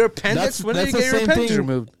a Your appendix? When did you that's get the your same appendix thing.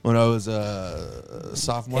 removed? when I was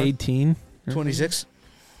sophomore. 18. 26?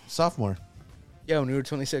 Sophomore. Yeah, when you were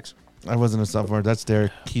 26. I wasn't a sophomore. That's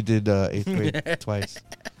Derek. He did 8th grade twice.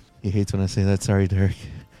 He hates when I say that. Sorry, Derek.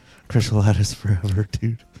 Crush lattice forever,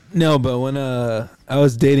 dude. No, but when I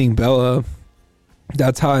was dating Bella,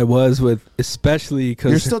 that's how I was with, especially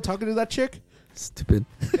because You're still talking to that chick? stupid.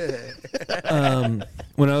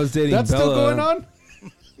 When I was dating That's Bella, still going on?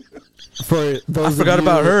 For those I of forgot you-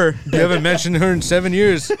 about her. You haven't mentioned her in 7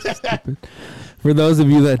 years. For those of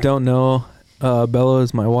you that don't know, Bella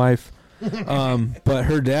is my wife. But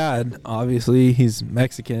her dad, obviously, he's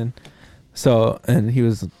Mexican. So, and he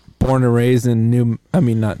was born and raised in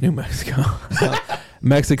not New Mexico,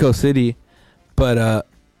 Mexico City. But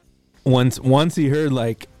once he heard,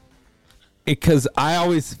 like, because I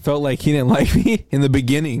always felt like he didn't like me in the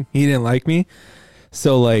beginning. He didn't like me.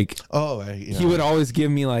 So, like, he would always give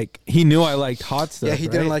me, like, he knew I liked hot stuff. Yeah, he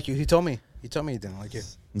didn't right? like you. He told me. He told me he didn't like you.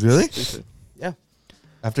 Really? Yeah.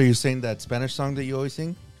 After you sang that Spanish song that you always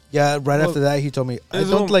sing? Yeah, right Well, after that, he told me, I there's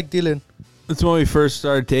don't one- like Dylan. That's when we first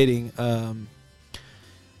started dating.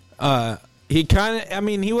 He kind of,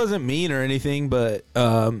 he wasn't mean or anything, but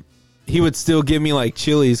he would still give me like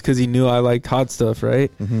chilies because he knew I liked hot stuff,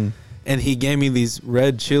 right? Mm-hmm. And he gave me these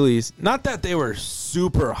red chilies. Not that they were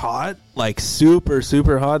super hot, like super,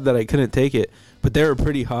 super hot that I couldn't take it, but they were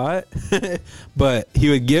pretty hot. But he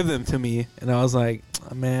would give them to me, and I was like,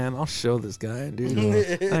 oh, man, I'll show this guy, dude.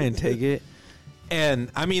 I didn't take it. And,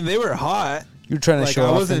 they were hot. You're trying to Like, show I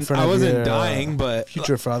off in wasn't, front I of wasn't your dying, but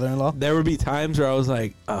future father-in-law. there would be times where I was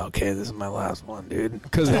like, oh, okay, this is my last one, dude.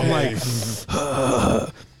 Because I'm like,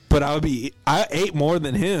 but I ate more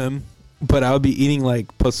than him, but I would be eating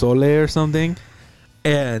like pozole or something,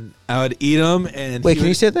 and I would eat them. And Wait, can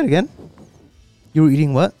you say that again? You were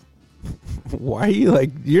eating what? why are you like,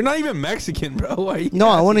 you're not even Mexican, bro? Why are you No,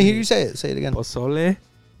 I want to asking hear me? you say it. Say it again. Pozole?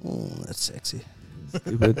 That's sexy.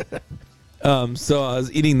 Stupid. So I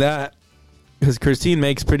was eating that because Christine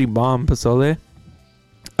makes pretty bomb pozole.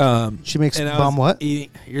 She makes And I bomb was what? eating,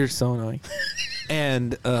 you're so annoying.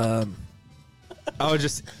 And I was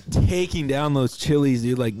just taking down those chilies,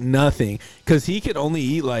 dude, like nothing. Because he could only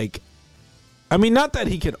eat like, not that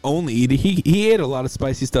he could only eat. He ate a lot of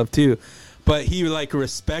spicy stuff too, but he like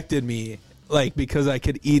respected me, like because I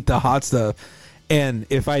could eat the hot stuff. And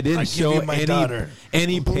if I didn't show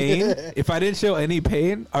any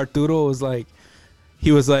pain, Arturo was like,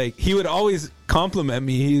 he would always compliment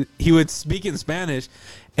me. He would speak in Spanish,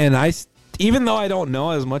 and even though I don't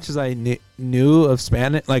know as much as I knew of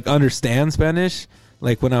Spanish, like understand Spanish,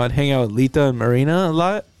 like when I would hang out with Lita and Marina a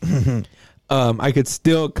lot, I could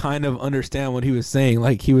still kind of understand what he was saying.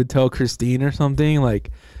 Like he would tell Christine or something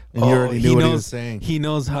like, And you already knew what he was saying. He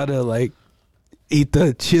knows how to like eat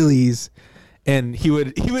the chilies. And he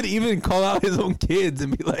would even call out his own kids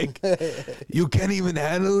and be like, "You can't even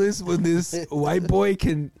handle this when this white boy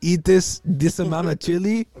can eat this amount of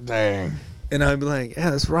chili." Dang. And I'd be like,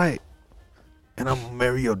 "Yeah, that's right. And I'm gonna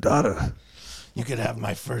marry your daughter. You could have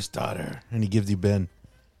my first daughter." And he gives you Ben.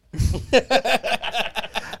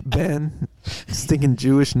 Ben, stinking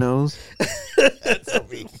Jewish nose. That's so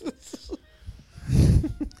mean.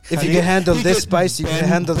 If you can handle this spicy, you Ben- can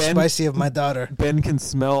handle the Ben- spicy of my daughter. Ben can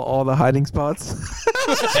smell all the hiding spots.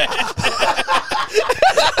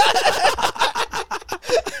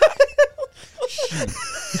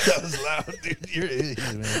 That was loud, dude. You're an idiot,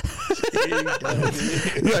 man.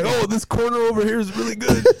 He's like, "Oh, this corner over here is really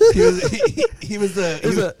good. He was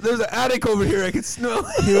There's an attic over here I can smell."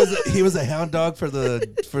 he was a hound dog for the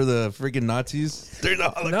freaking Nazis. They're the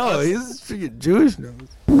Holocaust. No, he's freaking Jewish nose.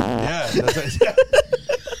 Yeah, that's right.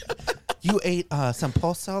 You ate some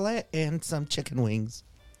pulse salad and some chicken wings.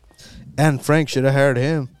 And Frank should have hired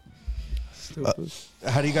him.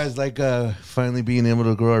 How do you guys like finally being able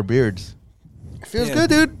to grow our beards? Feels Yeah. good,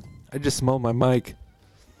 dude. I just smelled my mic.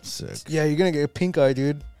 Sick. Yeah, you're gonna get a pink eye,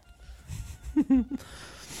 dude.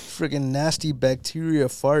 Freaking nasty bacteria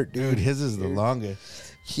fart, Dude, dude. his is the longest.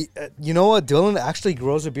 You know what? Dylan actually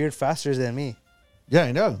grows a beard faster than me. Yeah,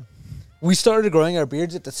 I know. We started growing our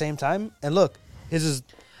beards at the same time, and look, his is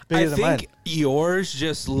bigger I than mine. think yours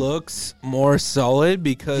just looks more solid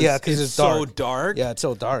because Yeah, 'cause it's so dark. dark. Yeah, it's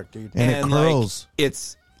so dark, dude. And it like, curls.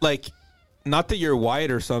 it's like, not that you're white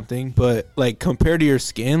or something, but like compared to your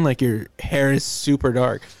skin, like your hair is super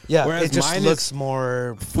dark. Yeah, Whereas it just mine looks is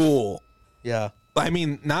more. full. Yeah, I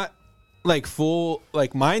mean, not like full.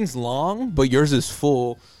 Like mine's long, but yours is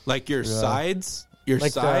full. Like your sides,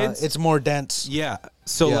 like sides. it's more dense. Yeah.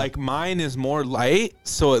 So Yeah. like mine is more light,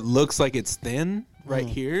 so it looks like it's thin right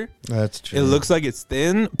here. That's true. It looks like it's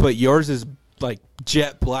thin, but yours is like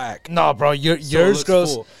jet black. No, bro, yours looks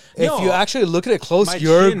grows. full. If No, you actually look at it close, my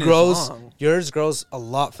chin is long. Yours grows a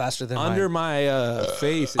lot faster than Under mine. my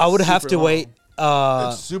face. I it's would have super to long. wait.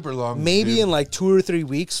 It's super long. Maybe dude. in like 2 or 3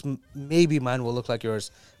 weeks, maybe mine will look like yours.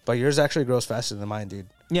 But yours actually grows faster than mine, dude.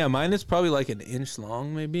 Yeah, mine is probably like an inch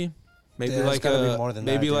long, maybe. Maybe Yeah, it's like gotta be more than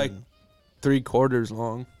maybe that, like dude. 3/4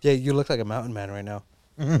 long. Yeah, you look like a mountain man right now.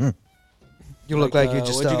 You look like you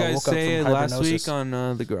just what'd you guys woke up say from last week hibernosis.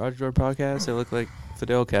 on the GarageDoor podcast? I look like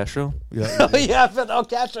Fidel Castro. Yeah, Oh yeah, Fidel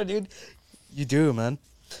Castro, dude. You do, man.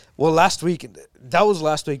 Well, last week, that was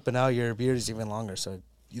last week, but now your beard is even longer, so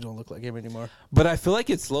you don't look like him anymore. But I feel like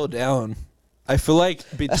it slowed down. I feel like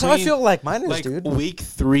between That's how I feel like mine is, like dude. week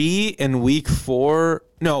 3 and week 4.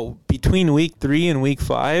 No, between week 3 and week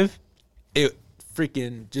 5, it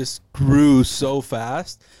freaking just grew so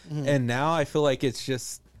fast, and now I feel like it's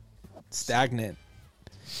just stagnant.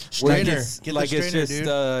 Like Straightener. it's, Get the like it's straightener, just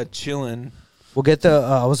dude. chilling. We'll get the.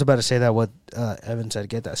 I was about to say that what Evan said.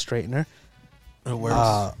 Get that straightener, It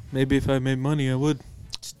works. Maybe if I made money, I would.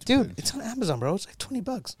 dude. It's on Amazon, bro. It's like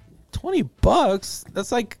 $20. $20?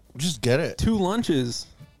 That's like Just get it. 2 lunches.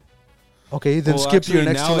 Okay, then Well, skip your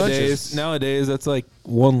actually, next 2 lunches. Nowadays, that's like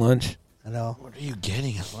 1 lunch. I know. What are you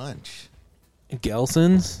getting at lunch?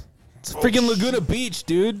 Gelson's. It's freaking Laguna Beach,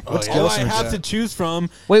 dude. What's All I Gelson's? have to choose from.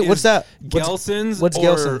 Wait, is what's that? Gelson's what's or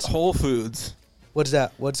Gelson's? Whole Foods. What's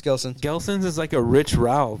that? What's Gelson's? Gelson's is like a Rich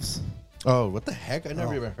Ralph's, Oh, what the heck? I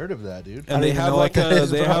never even heard of that, dude. I don't and they even have know like what that a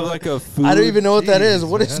is, they bro. have like a food. I don't even know what that is. Jeez,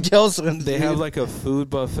 What is man. Gelson's? They have like a food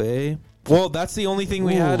buffet. Well, that's the only thing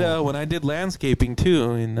we had when I did landscaping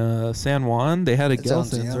too in San Juan. They had a That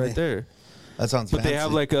sounds Gelson's yummy. right there. That sounds But fancy. they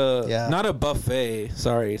have like a Yeah. not a buffet.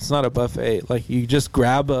 Sorry, it's not a buffet. Like you just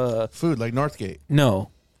grab a food like Northgate. no.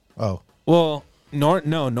 Oh. Well,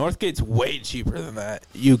 Northgate's way cheaper than that.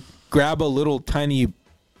 You grab a little tiny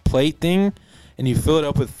plate thing and you fill it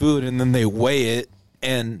up with food, and then they weigh it,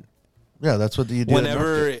 and Yeah, that's what you do. at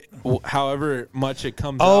Northgate. however much it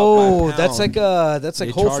comes Oh, out by that's pound, like they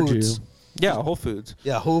Whole charge Foods. you. Yeah, Whole Foods.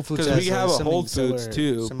 Yeah, Whole Foods. 'Cause has, we have a something Whole Foods,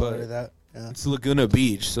 too, similar but- to that. Yeah. It's Laguna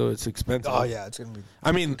Beach, so it's expensive. Oh yeah, it's gonna be.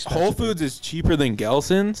 I mean, expensive, Whole dude. Foods is cheaper than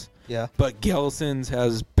Gelson's, Yeah. but Gelson's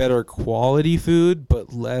has better quality food,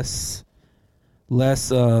 but less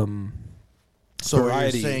So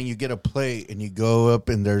variety. you're saying you get a plate and you go up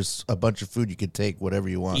and there's a bunch of food you could take whatever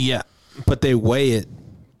you want. Yeah, but they weigh it.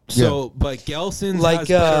 So, but Gelson's Like, has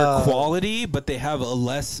better quality, but they have a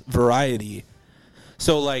less variety.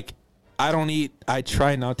 So, like, I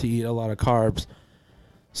try not to eat a lot of carbs.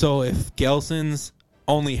 So, if Gelson's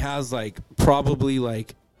only has, like, probably,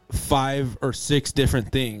 like, 5 or 6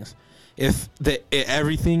 different things, if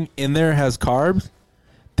everything in there has carbs,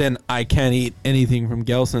 then I can't eat anything from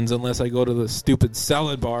Gelson's unless I go to the stupid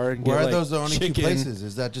salad bar and get Where are like those the only chicken. 2 places?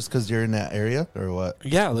 Is that just because you're in that area or what?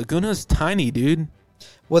 Yeah, Laguna's tiny, dude.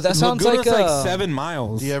 Well, that sounds Laguna's like like 7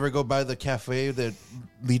 miles. Do you ever go by the cafe that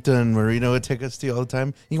Lita and Marino would take us to all the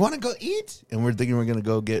time? You want to go eat? And we're thinking we're going to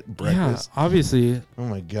go get breakfast. Yeah, obviously. Oh,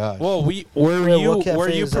 my gosh. Well, Wait, what cafe where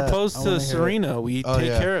you is that? proposed I to wanna hear Serena, we Oh, take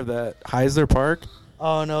yeah. care of that. Heisler Park.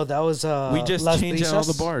 Oh, no, that was We just Las changed out all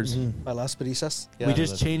the Brisas? bars. By Las Brisas. Yeah, We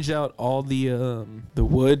just changed out all the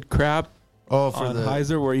wood crap Oh, for on the...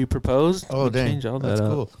 Heisler where you proposed. Oh, We dang. changed all That's that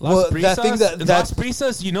cool. up. Well, Las that thing Brisas, that's- Las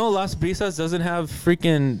Brisas, you know Las Brisas doesn't have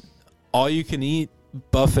freaking all-you-can-eat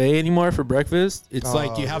buffet anymore for breakfast. It's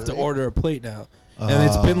like you have to really? order a plate now. And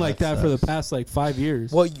it's been like that for the sucks. past like 5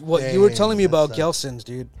 years. What you were telling me Dang, about that Gelson's,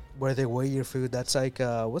 dude, where they weigh your food. That's like,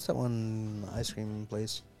 what's that one ice cream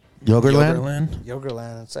place? Yogurtland?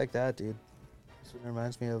 Yogurtland. It's like that, dude. That's what it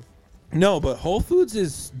reminds me of. No, but Whole Foods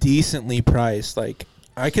is decently priced. Like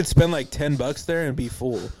I could spend like $10 there and be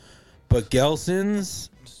full. But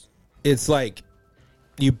Gelson's, it's like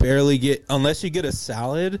you barely get, unless you get a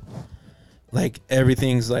salad, like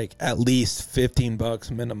everything's like at least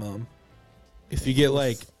 $15 minimum. If you get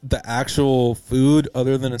like the actual food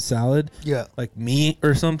other than a salad, Yeah. like meat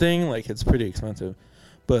or something, like it's pretty expensive.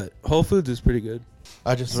 But Whole Foods is pretty good.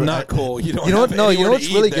 I just... It's not cool. You don't. You know what? have No, you anywhere know to what's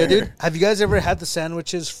eat really good, there. dude? Have you guys ever had the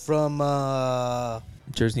sandwiches from,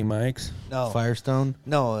 Jersey Mike's, no. Firestone?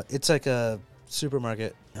 No, it's like a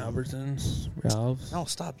supermarket. Albertsons, Ralph's, No,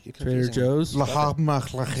 stop. You Trader confusing me. Joe's,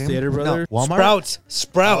 Laham. Stater Brothers. Walmart? Sprouts. Oh,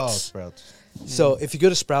 Sprouts. Sprouts. So if you go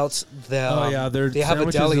to Sprouts, They have a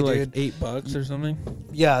sandwiches deli, are like dude. $8 or something.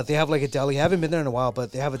 Yeah, they have like a deli. I haven't been there in a while,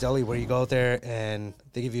 but they have a deli where you go there and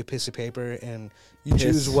they give you a piece of paper and you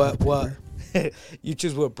choose what you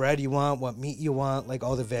choose what bread you want, what meat you want, like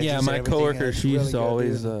all the veggies. Yeah, and my everything, coworker, and it's she used really to good,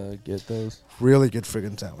 always dude. get those. Really good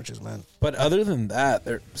friggin' sandwiches, man. But other than that,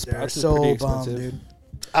 They're Sprouts is so pretty bomb, expensive. dude.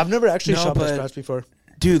 I've never actually No, shopped at but- Sprouts before.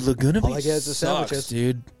 Dude, Laguna All Beach I get is the sucks, sandwiches.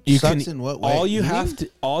 dude. You Sucks can in what way? all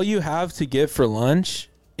you have to get for lunch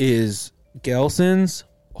is Gelson's,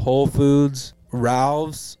 Whole Foods,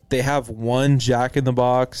 Ralph's. They have one Jack in the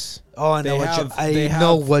Box. Oh, I They know what have- I they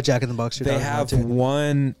know have- what Jack in the Box you're They talking have about, too.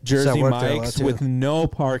 one So I Jersey worked there a lot, Mike's too. with no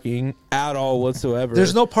parking at all whatsoever.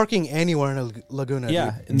 There's no parking anywhere in a Laguna.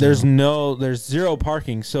 Yeah, dude. and there's zero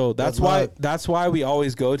parking. So that's why we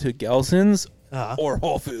always go to Gelson's Uh-huh. or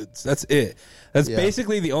Whole Foods. That's it. That's Yeah.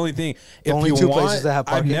 basically the only thing. If only you two want, places that have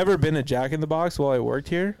I've parking. never been to Jack in the Box while I worked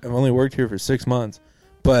here. I've only worked here for 6 months,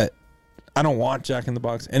 but I don't want Jack in the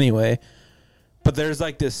Box anyway. But there's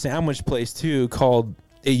like this sandwich place too called.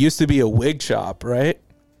 It used to be a wig shop, right?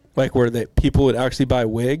 Like where people would actually buy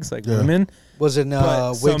wigs, like women. Was it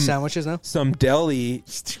But wig some- sandwiches now? Some deli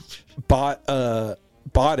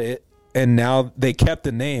bought it, and now they kept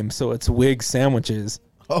the name, so it's Wig Sandwiches.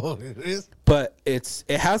 Oh, it is? But it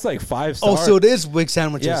has like 5 Oh, stars. so it is wig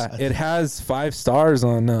sandwiches. Yeah, it has 5 stars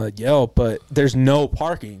on Yelp, but there's no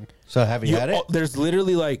parking. So have you had it? There's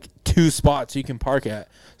literally like 2 spots you can park at.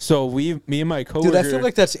 So me and my coworker. Dude, I feel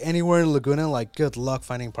like that's anywhere in Laguna. Like, good luck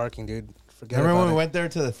finding parking, dude. Forget Remember about when we it. went there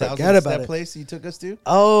to the Forget 1,000 about step it. place you took us to?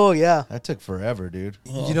 Oh, yeah. That took forever, dude.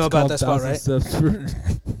 You know about that spot, right?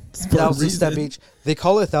 1,000 Step Beach. They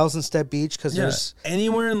call it 1,000 Step Beach because Yeah, there's...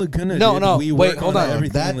 anywhere in Laguna. No, dude, no, we wait, work hold on.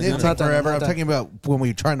 everything That in did Laguna. take forever. not I'm done. talking about when we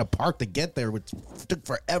were trying to park to get there, which took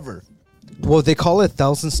forever. Well, they call it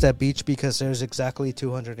 1,000 Step Beach because there's exactly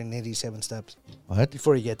 287 steps What?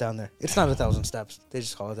 before you get down there. It's not 1,000 steps. They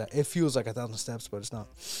just call it that. It feels like 1,000 steps, but it's not.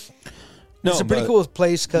 No, It's a pretty but cool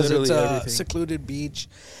place because it's literally a everything. secluded beach,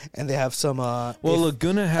 and they have some... Well,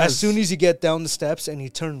 Laguna has. as soon as you get down the steps and you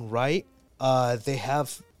turn right, they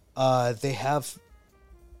have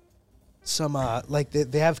some like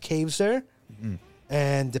they have caves there,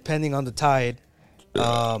 and depending on the tide,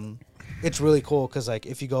 it's really cool because like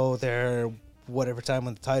if you go there whatever time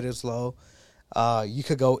when the tide is low, you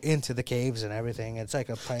could go into the caves and everything. It's like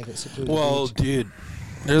a private secluded Well, beach. dude,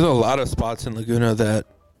 there's a lot of spots in Laguna that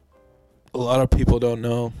a lot of people don't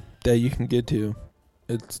know that you can get to.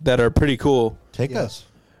 It's that are pretty cool. Take Yeah. us.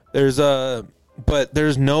 There's but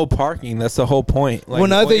there's no parking. That's the whole point. Like, well,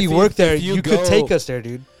 now that if you work there, if you go- could take us there,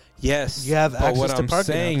 dude. Yes, You have but access what to I'm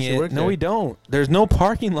parking now saying 'cause you is, work no, there. we don't. There's no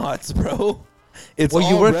parking lots, bro. It's Well,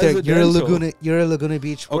 you all work there. You're a residential. Laguna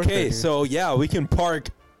Beach. Worker, Okay, dude. so yeah, we can park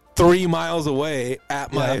 3 miles away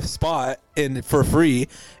at my Yeah. spot and for free,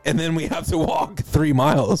 and then we have to walk 3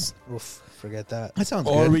 miles. Oof, forget that. That sounds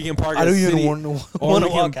Or good. we can park. I don't at even City, want or to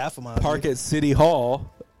we walk can half a mile. Park dude. at City Hall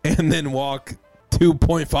and then walk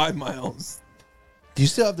 2.5 miles. Do you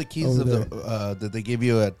still have the keys of that they gave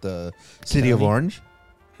you at the City of Orange?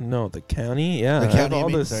 No, the county. Yeah, The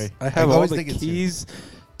county. Sorry, I have all the keys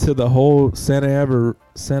to the whole Santa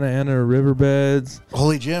Ana riverbeds.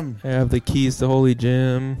 Holy Gym. I have the keys to Holy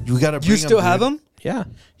Gym. You got to. You still have them? Yeah.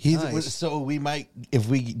 Nice. So we might, if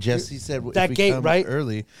we, Jesse said that if we gate come right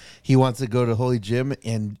early, he wants to go to Holy Gym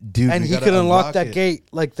and do. And he could unlock that gate,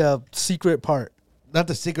 like the secret part. Not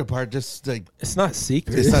the secret part, just like it's not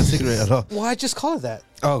secret. It's not secret at all. Well, I just call it that.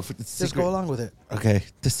 Oh, just go along with it. Okay,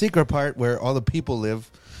 the secret part where all the people live,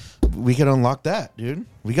 we can unlock that, dude.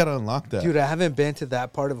 We got to unlock that, dude. I haven't been to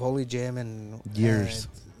that part of Holy Gym in years.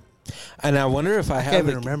 And I wonder if I can't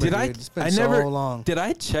even remember. It's been so long. Did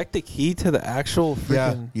I check the key to the actual?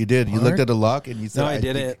 Yeah, you did. You looked at the lock and you said, "No, I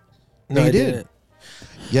didn't." No, you did.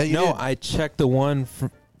 Yeah, you did. No, I checked the one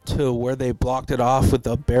to where they blocked it off with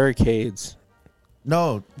the barricades.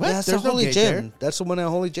 No, what? Yeah, that's the Holy Gym. That's the one at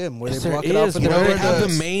Holy Gym where they block it off with the barricades. They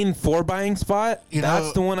have the main buying spot.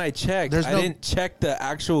 That's the one I checked. I didn't check the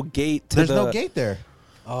actual gate. There's no gate there.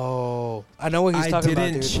 Oh, I know what he's talking about.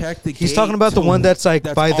 I didn't check the gate. He's talking about the one that's like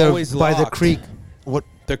by the creek. What?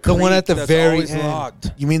 The one at the very end.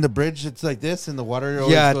 Locked. You mean the bridge that's like this and the water?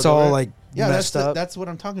 Yeah, it's all like messed up. That's what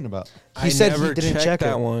I'm talking about. He said he didn't check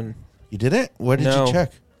that one. You didn't? Where did you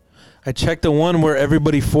check? I checked the one where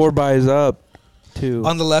everybody buys up.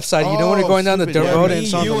 On the left side, you know when you're going down the dirt road and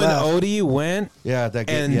it's on the left. You and Odie went. Yeah, that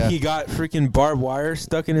gate, and he got freaking barbed wire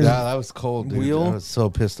stuck in his that was cold, dude. wheel. I was so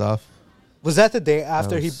pissed off. Was that the day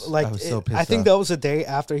after I was so pissed I think off. that was the day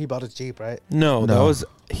after he bought his Jeep, right? No, that was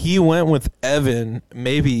he went with Evan,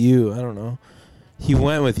 maybe you, I don't know. He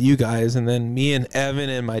went with you guys, and then me and Evan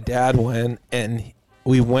and my dad went, and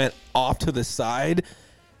we went off to the side,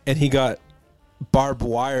 and he got barbed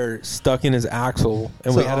wire stuck in his axle,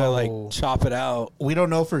 and we had to chop it out. We don't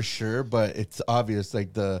know for sure, but it's obvious.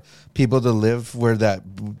 Like the people that live where that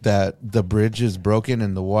the bridge is broken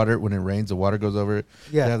and the water, when it rains, the water goes over it.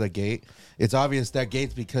 Yeah, they have the gate. It's obvious that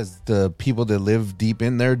gate's because the people that live deep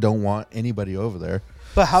in there don't want anybody over there.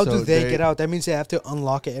 But how do they get out? That means they have to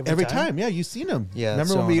unlock it every time. Yeah, you've seen them. Yeah,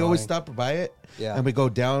 remember when we always stop by it? Yeah, and we go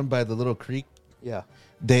down by the little creek. Yeah.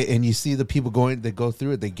 And you see the people going, they go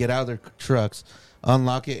through it, they get out of their trucks,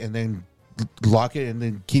 unlock it, and then lock it, and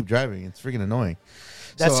then keep driving. It's freaking annoying.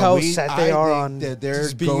 That's how sad they are on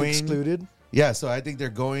they're being excluded. Yeah, so I think they're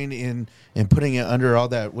going in and putting it under all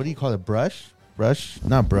that. What do you call it? Brush?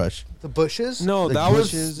 Not brush. The bushes? No, the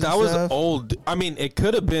that was old. I mean, it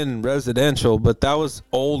could have been residential, but that was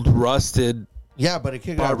old, rusted. Yeah, but it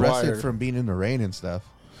could got rusted from being in the rain and stuff.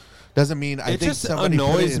 Doesn't mean I think somebody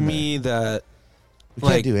annoys me that. We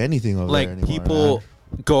can't do anything over there anymore. People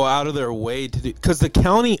go out of their way to do, because the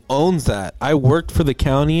county owns that. I worked for the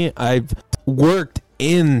county. I've worked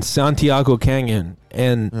in Santiago Canyon,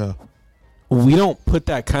 and we don't put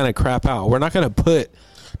that kind of crap out. We're not going to put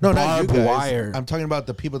not you guys. Wire. I'm talking about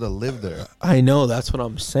the people that live there. I know, that's what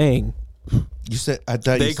I'm saying. You said I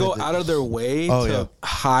thought they go out of their way to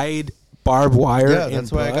hide barbed wire. Yeah,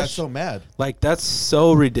 that's why I got so mad. Like, that's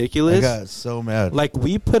so ridiculous. I got so mad. Like,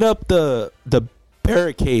 we put up the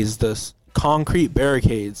barricades, the concrete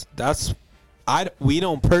barricades. I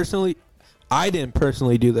didn't personally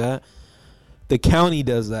do that. The county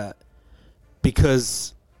does that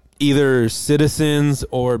because either citizens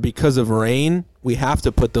or because of rain, we have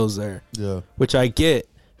to put those there. Yeah, which I get.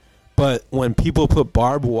 But when people put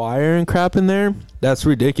barbed wire and crap in there, that's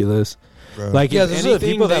ridiculous. Bro. Like, those are the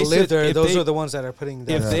people that live there. Those are the ones that are putting.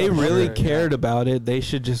 If they really cared about it, they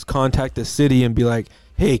should just contact the city and be like,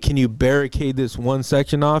 "Hey, can you barricade this one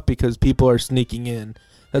section off because people are sneaking in?"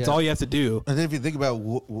 That's all you have to do. And then if you think about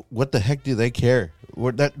what the heck do they care?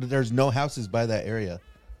 There's no houses by that area.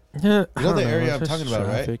 Yeah, you know the area I'm talking about,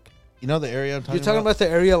 right? You know the area I'm talking about? You're talking about the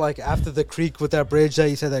area like after the creek with that bridge that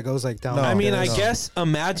you said that goes like down. No, I mean, I guess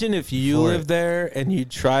imagine if you live there and you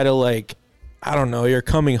try to like, I don't know, you're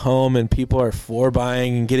coming home and people are floor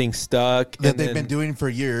buying and getting stuck. That they've been doing for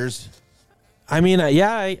years. I mean,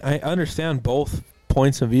 I understand both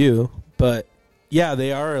points of view, but yeah,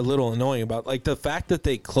 they are a little annoying about like the fact that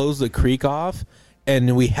they closed the creek off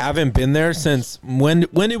and we haven't been there since when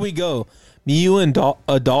did we go? Me, you, and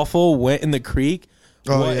Adolfo went in the creek.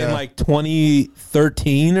 In like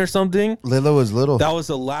 2013 or something. Layla was little. That was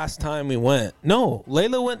the last time we went. No,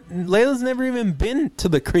 Layla went. Layla's never even been to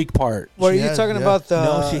the creek part. What are you talking about?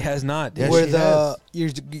 No, she has not. Yeah, where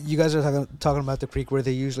you guys are talking about the creek where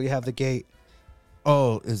they usually have the gate.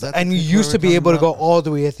 Oh, is that? And you used to be able to go all the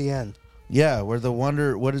way at the end. Yeah, where the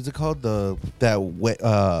what is it called?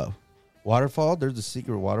 Waterfall. There's a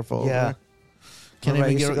secret waterfall. Yeah. Over there. Can't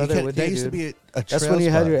even get there. That used to be a trail That's when you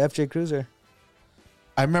had spot. your FJ Cruiser.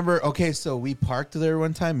 I remember, okay, so we parked there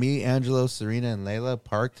one time. Me, Angelo, Serena, and Layla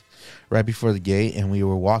parked right before the gate, and we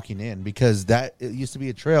were walking in because it used to be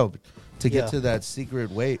a trail to get to that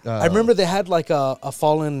secret way. I remember they had like a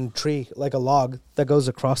fallen tree, like a log that goes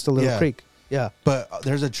across the little creek. Yeah. But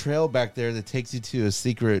there's a trail back there that takes you to a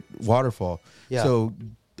secret waterfall. Yeah. So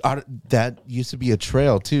that used to be a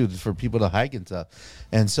trail, too, for people to hike and stuff.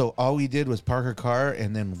 And so all we did was park our car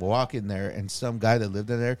and then walk in there. And some guy that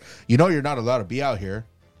lived in there, you're not allowed to be out here.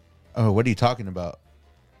 Oh, what are you talking about?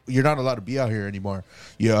 You're not allowed to be out here anymore.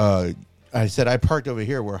 I said, I parked over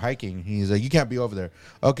here. We're hiking. He's like, you can't be over there.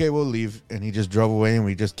 Okay, we'll leave. And he just drove away and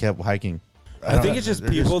we just kept hiking. I think it's just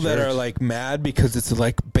people that are like mad because it's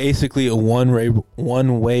like basically a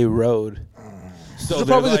one-way road. So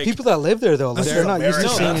probably like, the people that live there though, like they're not used to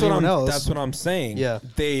seeing anyone else. That's what I'm saying. Yeah,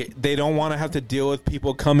 they don't want to have to deal with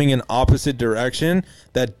people coming in opposite direction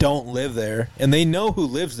that don't live there, and they know who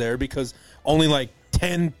lives there because only like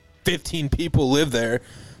 10, 15 people live there.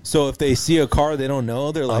 So if they see a car they don't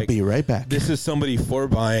know, they're like, "I'll be right back." This is somebody for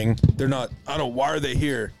buying. They're not. I don't know why are they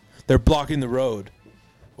here. They're blocking the road.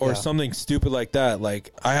 Or something stupid like that.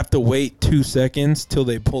 Like, I have to wait 2 seconds till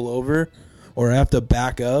they pull over, or I have to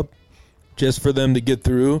back up just for them to get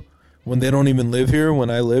through when they don't even live here, when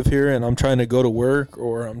I live here and I'm trying to go to work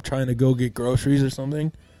or I'm trying to go get groceries or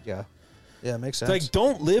something. Yeah. Yeah, it makes sense. It's like,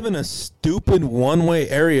 don't live in a stupid one-way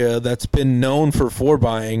area that's been known for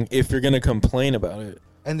buying if you're going to complain about it.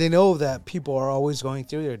 And they know that people are always going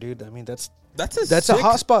through there, dude. I mean, that's a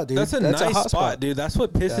hot spot, dude. That's a nice spot, dude. That's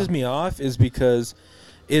what pisses me off is because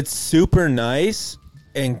it's super nice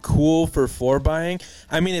and cool for buying.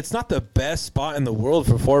 I mean, it's not the best spot in the world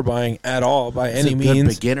for buying at all by any means. It's a good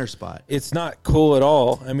beginner spot. It's not cool at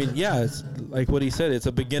all. I mean, yeah, it's like what he said. It's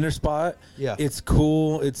a beginner spot. Yeah. It's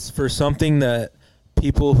cool. It's for something that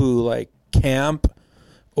people who like camp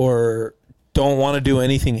or don't want to do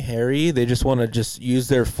anything hairy. They just want to just use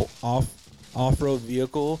their off-road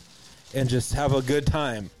vehicle and just have a good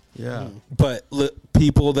time. Yeah, but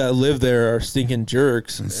people that live there are stinking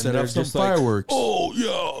jerks and set up some fireworks. Like,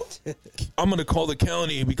 oh yeah, I'm gonna call the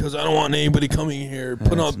county because I don't want anybody coming here.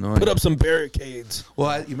 Put up some barricades.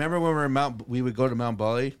 Well, you remember when we would go to Mount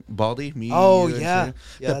Baldy? Me. Oh yeah.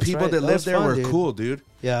 The people that lived there were cool, dude.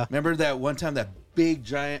 Yeah. Remember that one time that big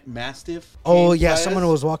giant mastiff? Oh yeah, someone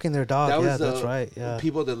was walking their dog. That was that's right. Yeah.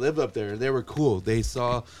 People that lived up there, they were cool. They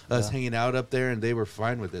saw us hanging out up there, and they were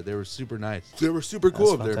fine with it. They were super nice. They were super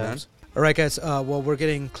cool up there, man. All right, guys. Well, we're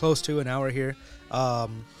getting close to an hour here.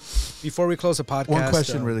 Before we close the podcast, one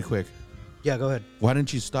question really quick. Yeah, go ahead. Why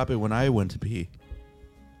didn't you stop it when I went to pee?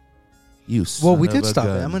 Well, we did stop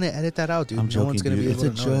it. I'm gonna edit that out, dude. I'm joking, one's gonna dude. be It's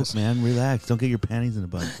able a to joke, notice. man. Relax. Don't get your panties in a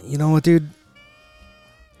bun. You know what, dude?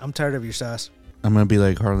 I'm tired of your sass. I'm gonna be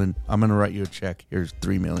like, Harlan, I'm gonna write you a check. Here's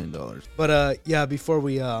 $3 million. But yeah, before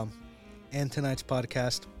we end tonight's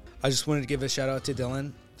podcast, I just wanted to give a shout out to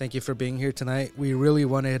Dylan. Thank you for being here tonight. We really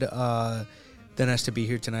wanted Dennis to be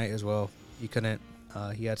here tonight as well. He couldn't.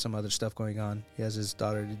 He had some other stuff going on. He has his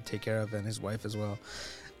daughter to take care of and his wife as well.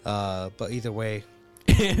 But either way,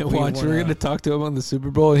 we're going to talk to him on the Super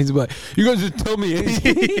Bowl, and he's like, you guys just tell me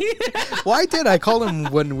anything. Well, I did. I called him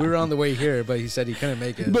when we were on the way here, but he said he couldn't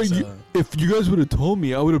make it. But so. If you guys would have told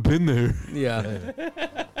me, I would have been there. Yeah.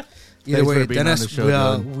 Either way, Dennis,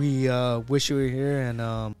 we wish you were here,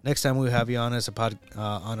 and next time we'll have you on as a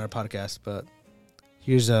on our podcast. But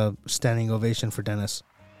here's a standing ovation for Dennis.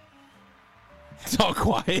 It's all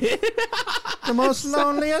quiet. The most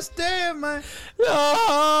loneliest day of my...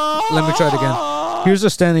 Let me try it again. Here's a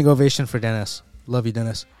standing ovation for Dennis. Love you,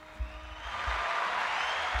 Dennis.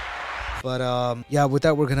 But yeah, with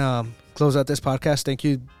that, we're gonna close out this podcast. Thank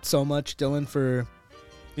you so much, Dylan, for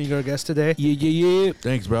being our guest today. Yeah.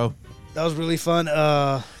 Thanks, bro. That was really fun.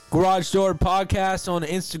 GarageDoor Podcast on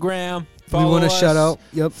Instagram. We want to shout out.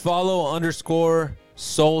 Yep. Follow _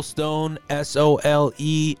 Soulstone,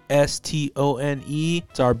 SOLESTONE.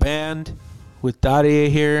 It's our band with Daria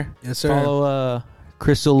here. Yes, sir. Follow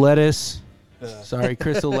Crystal Lettuce. Sorry,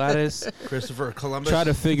 Crystal Lattice. Christopher Columbus. Try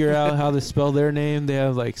to figure out how to spell their name. They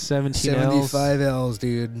have like 75 L's,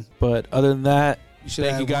 dude. But other than that, you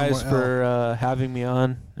thank you guys for having me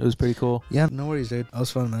on. It was pretty cool. Yeah, no worries, dude. That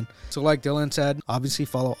was fun, man. So like Dylan said, obviously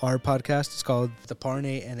follow our podcast. It's called The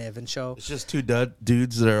Parnay and Evan Show. It's just two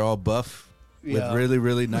dudes that are all buff with really,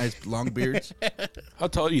 really nice long beards. How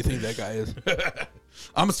tall do you think that guy is?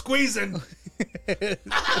 I'm squeezing.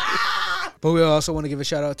 But we also want to give a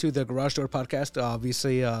shout out to the GarageDoor Podcast.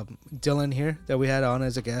 Obviously, Dylan here that we had on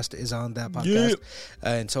as a guest is on that podcast.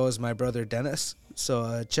 And so is my brother Dennis.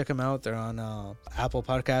 So check them out. They're on Apple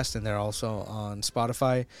Podcast, and they're also on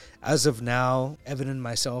Spotify. As of now, Evan and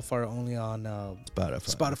myself are only on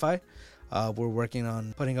Spotify. We're working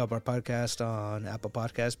on putting up our podcast on Apple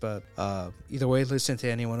Podcasts, but either way, listen to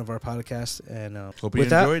any one of our podcasts. And hope you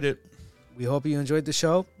enjoyed it. We hope you enjoyed the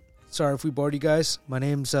show. Sorry if we bored you guys. My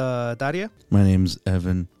name's Daria. My name's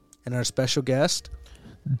Evan. And our special guest,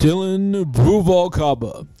 Dylan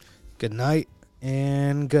Ruvalcaba. Good night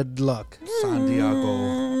and good luck.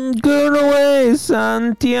 Santiago. Good away,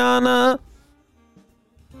 Santiana.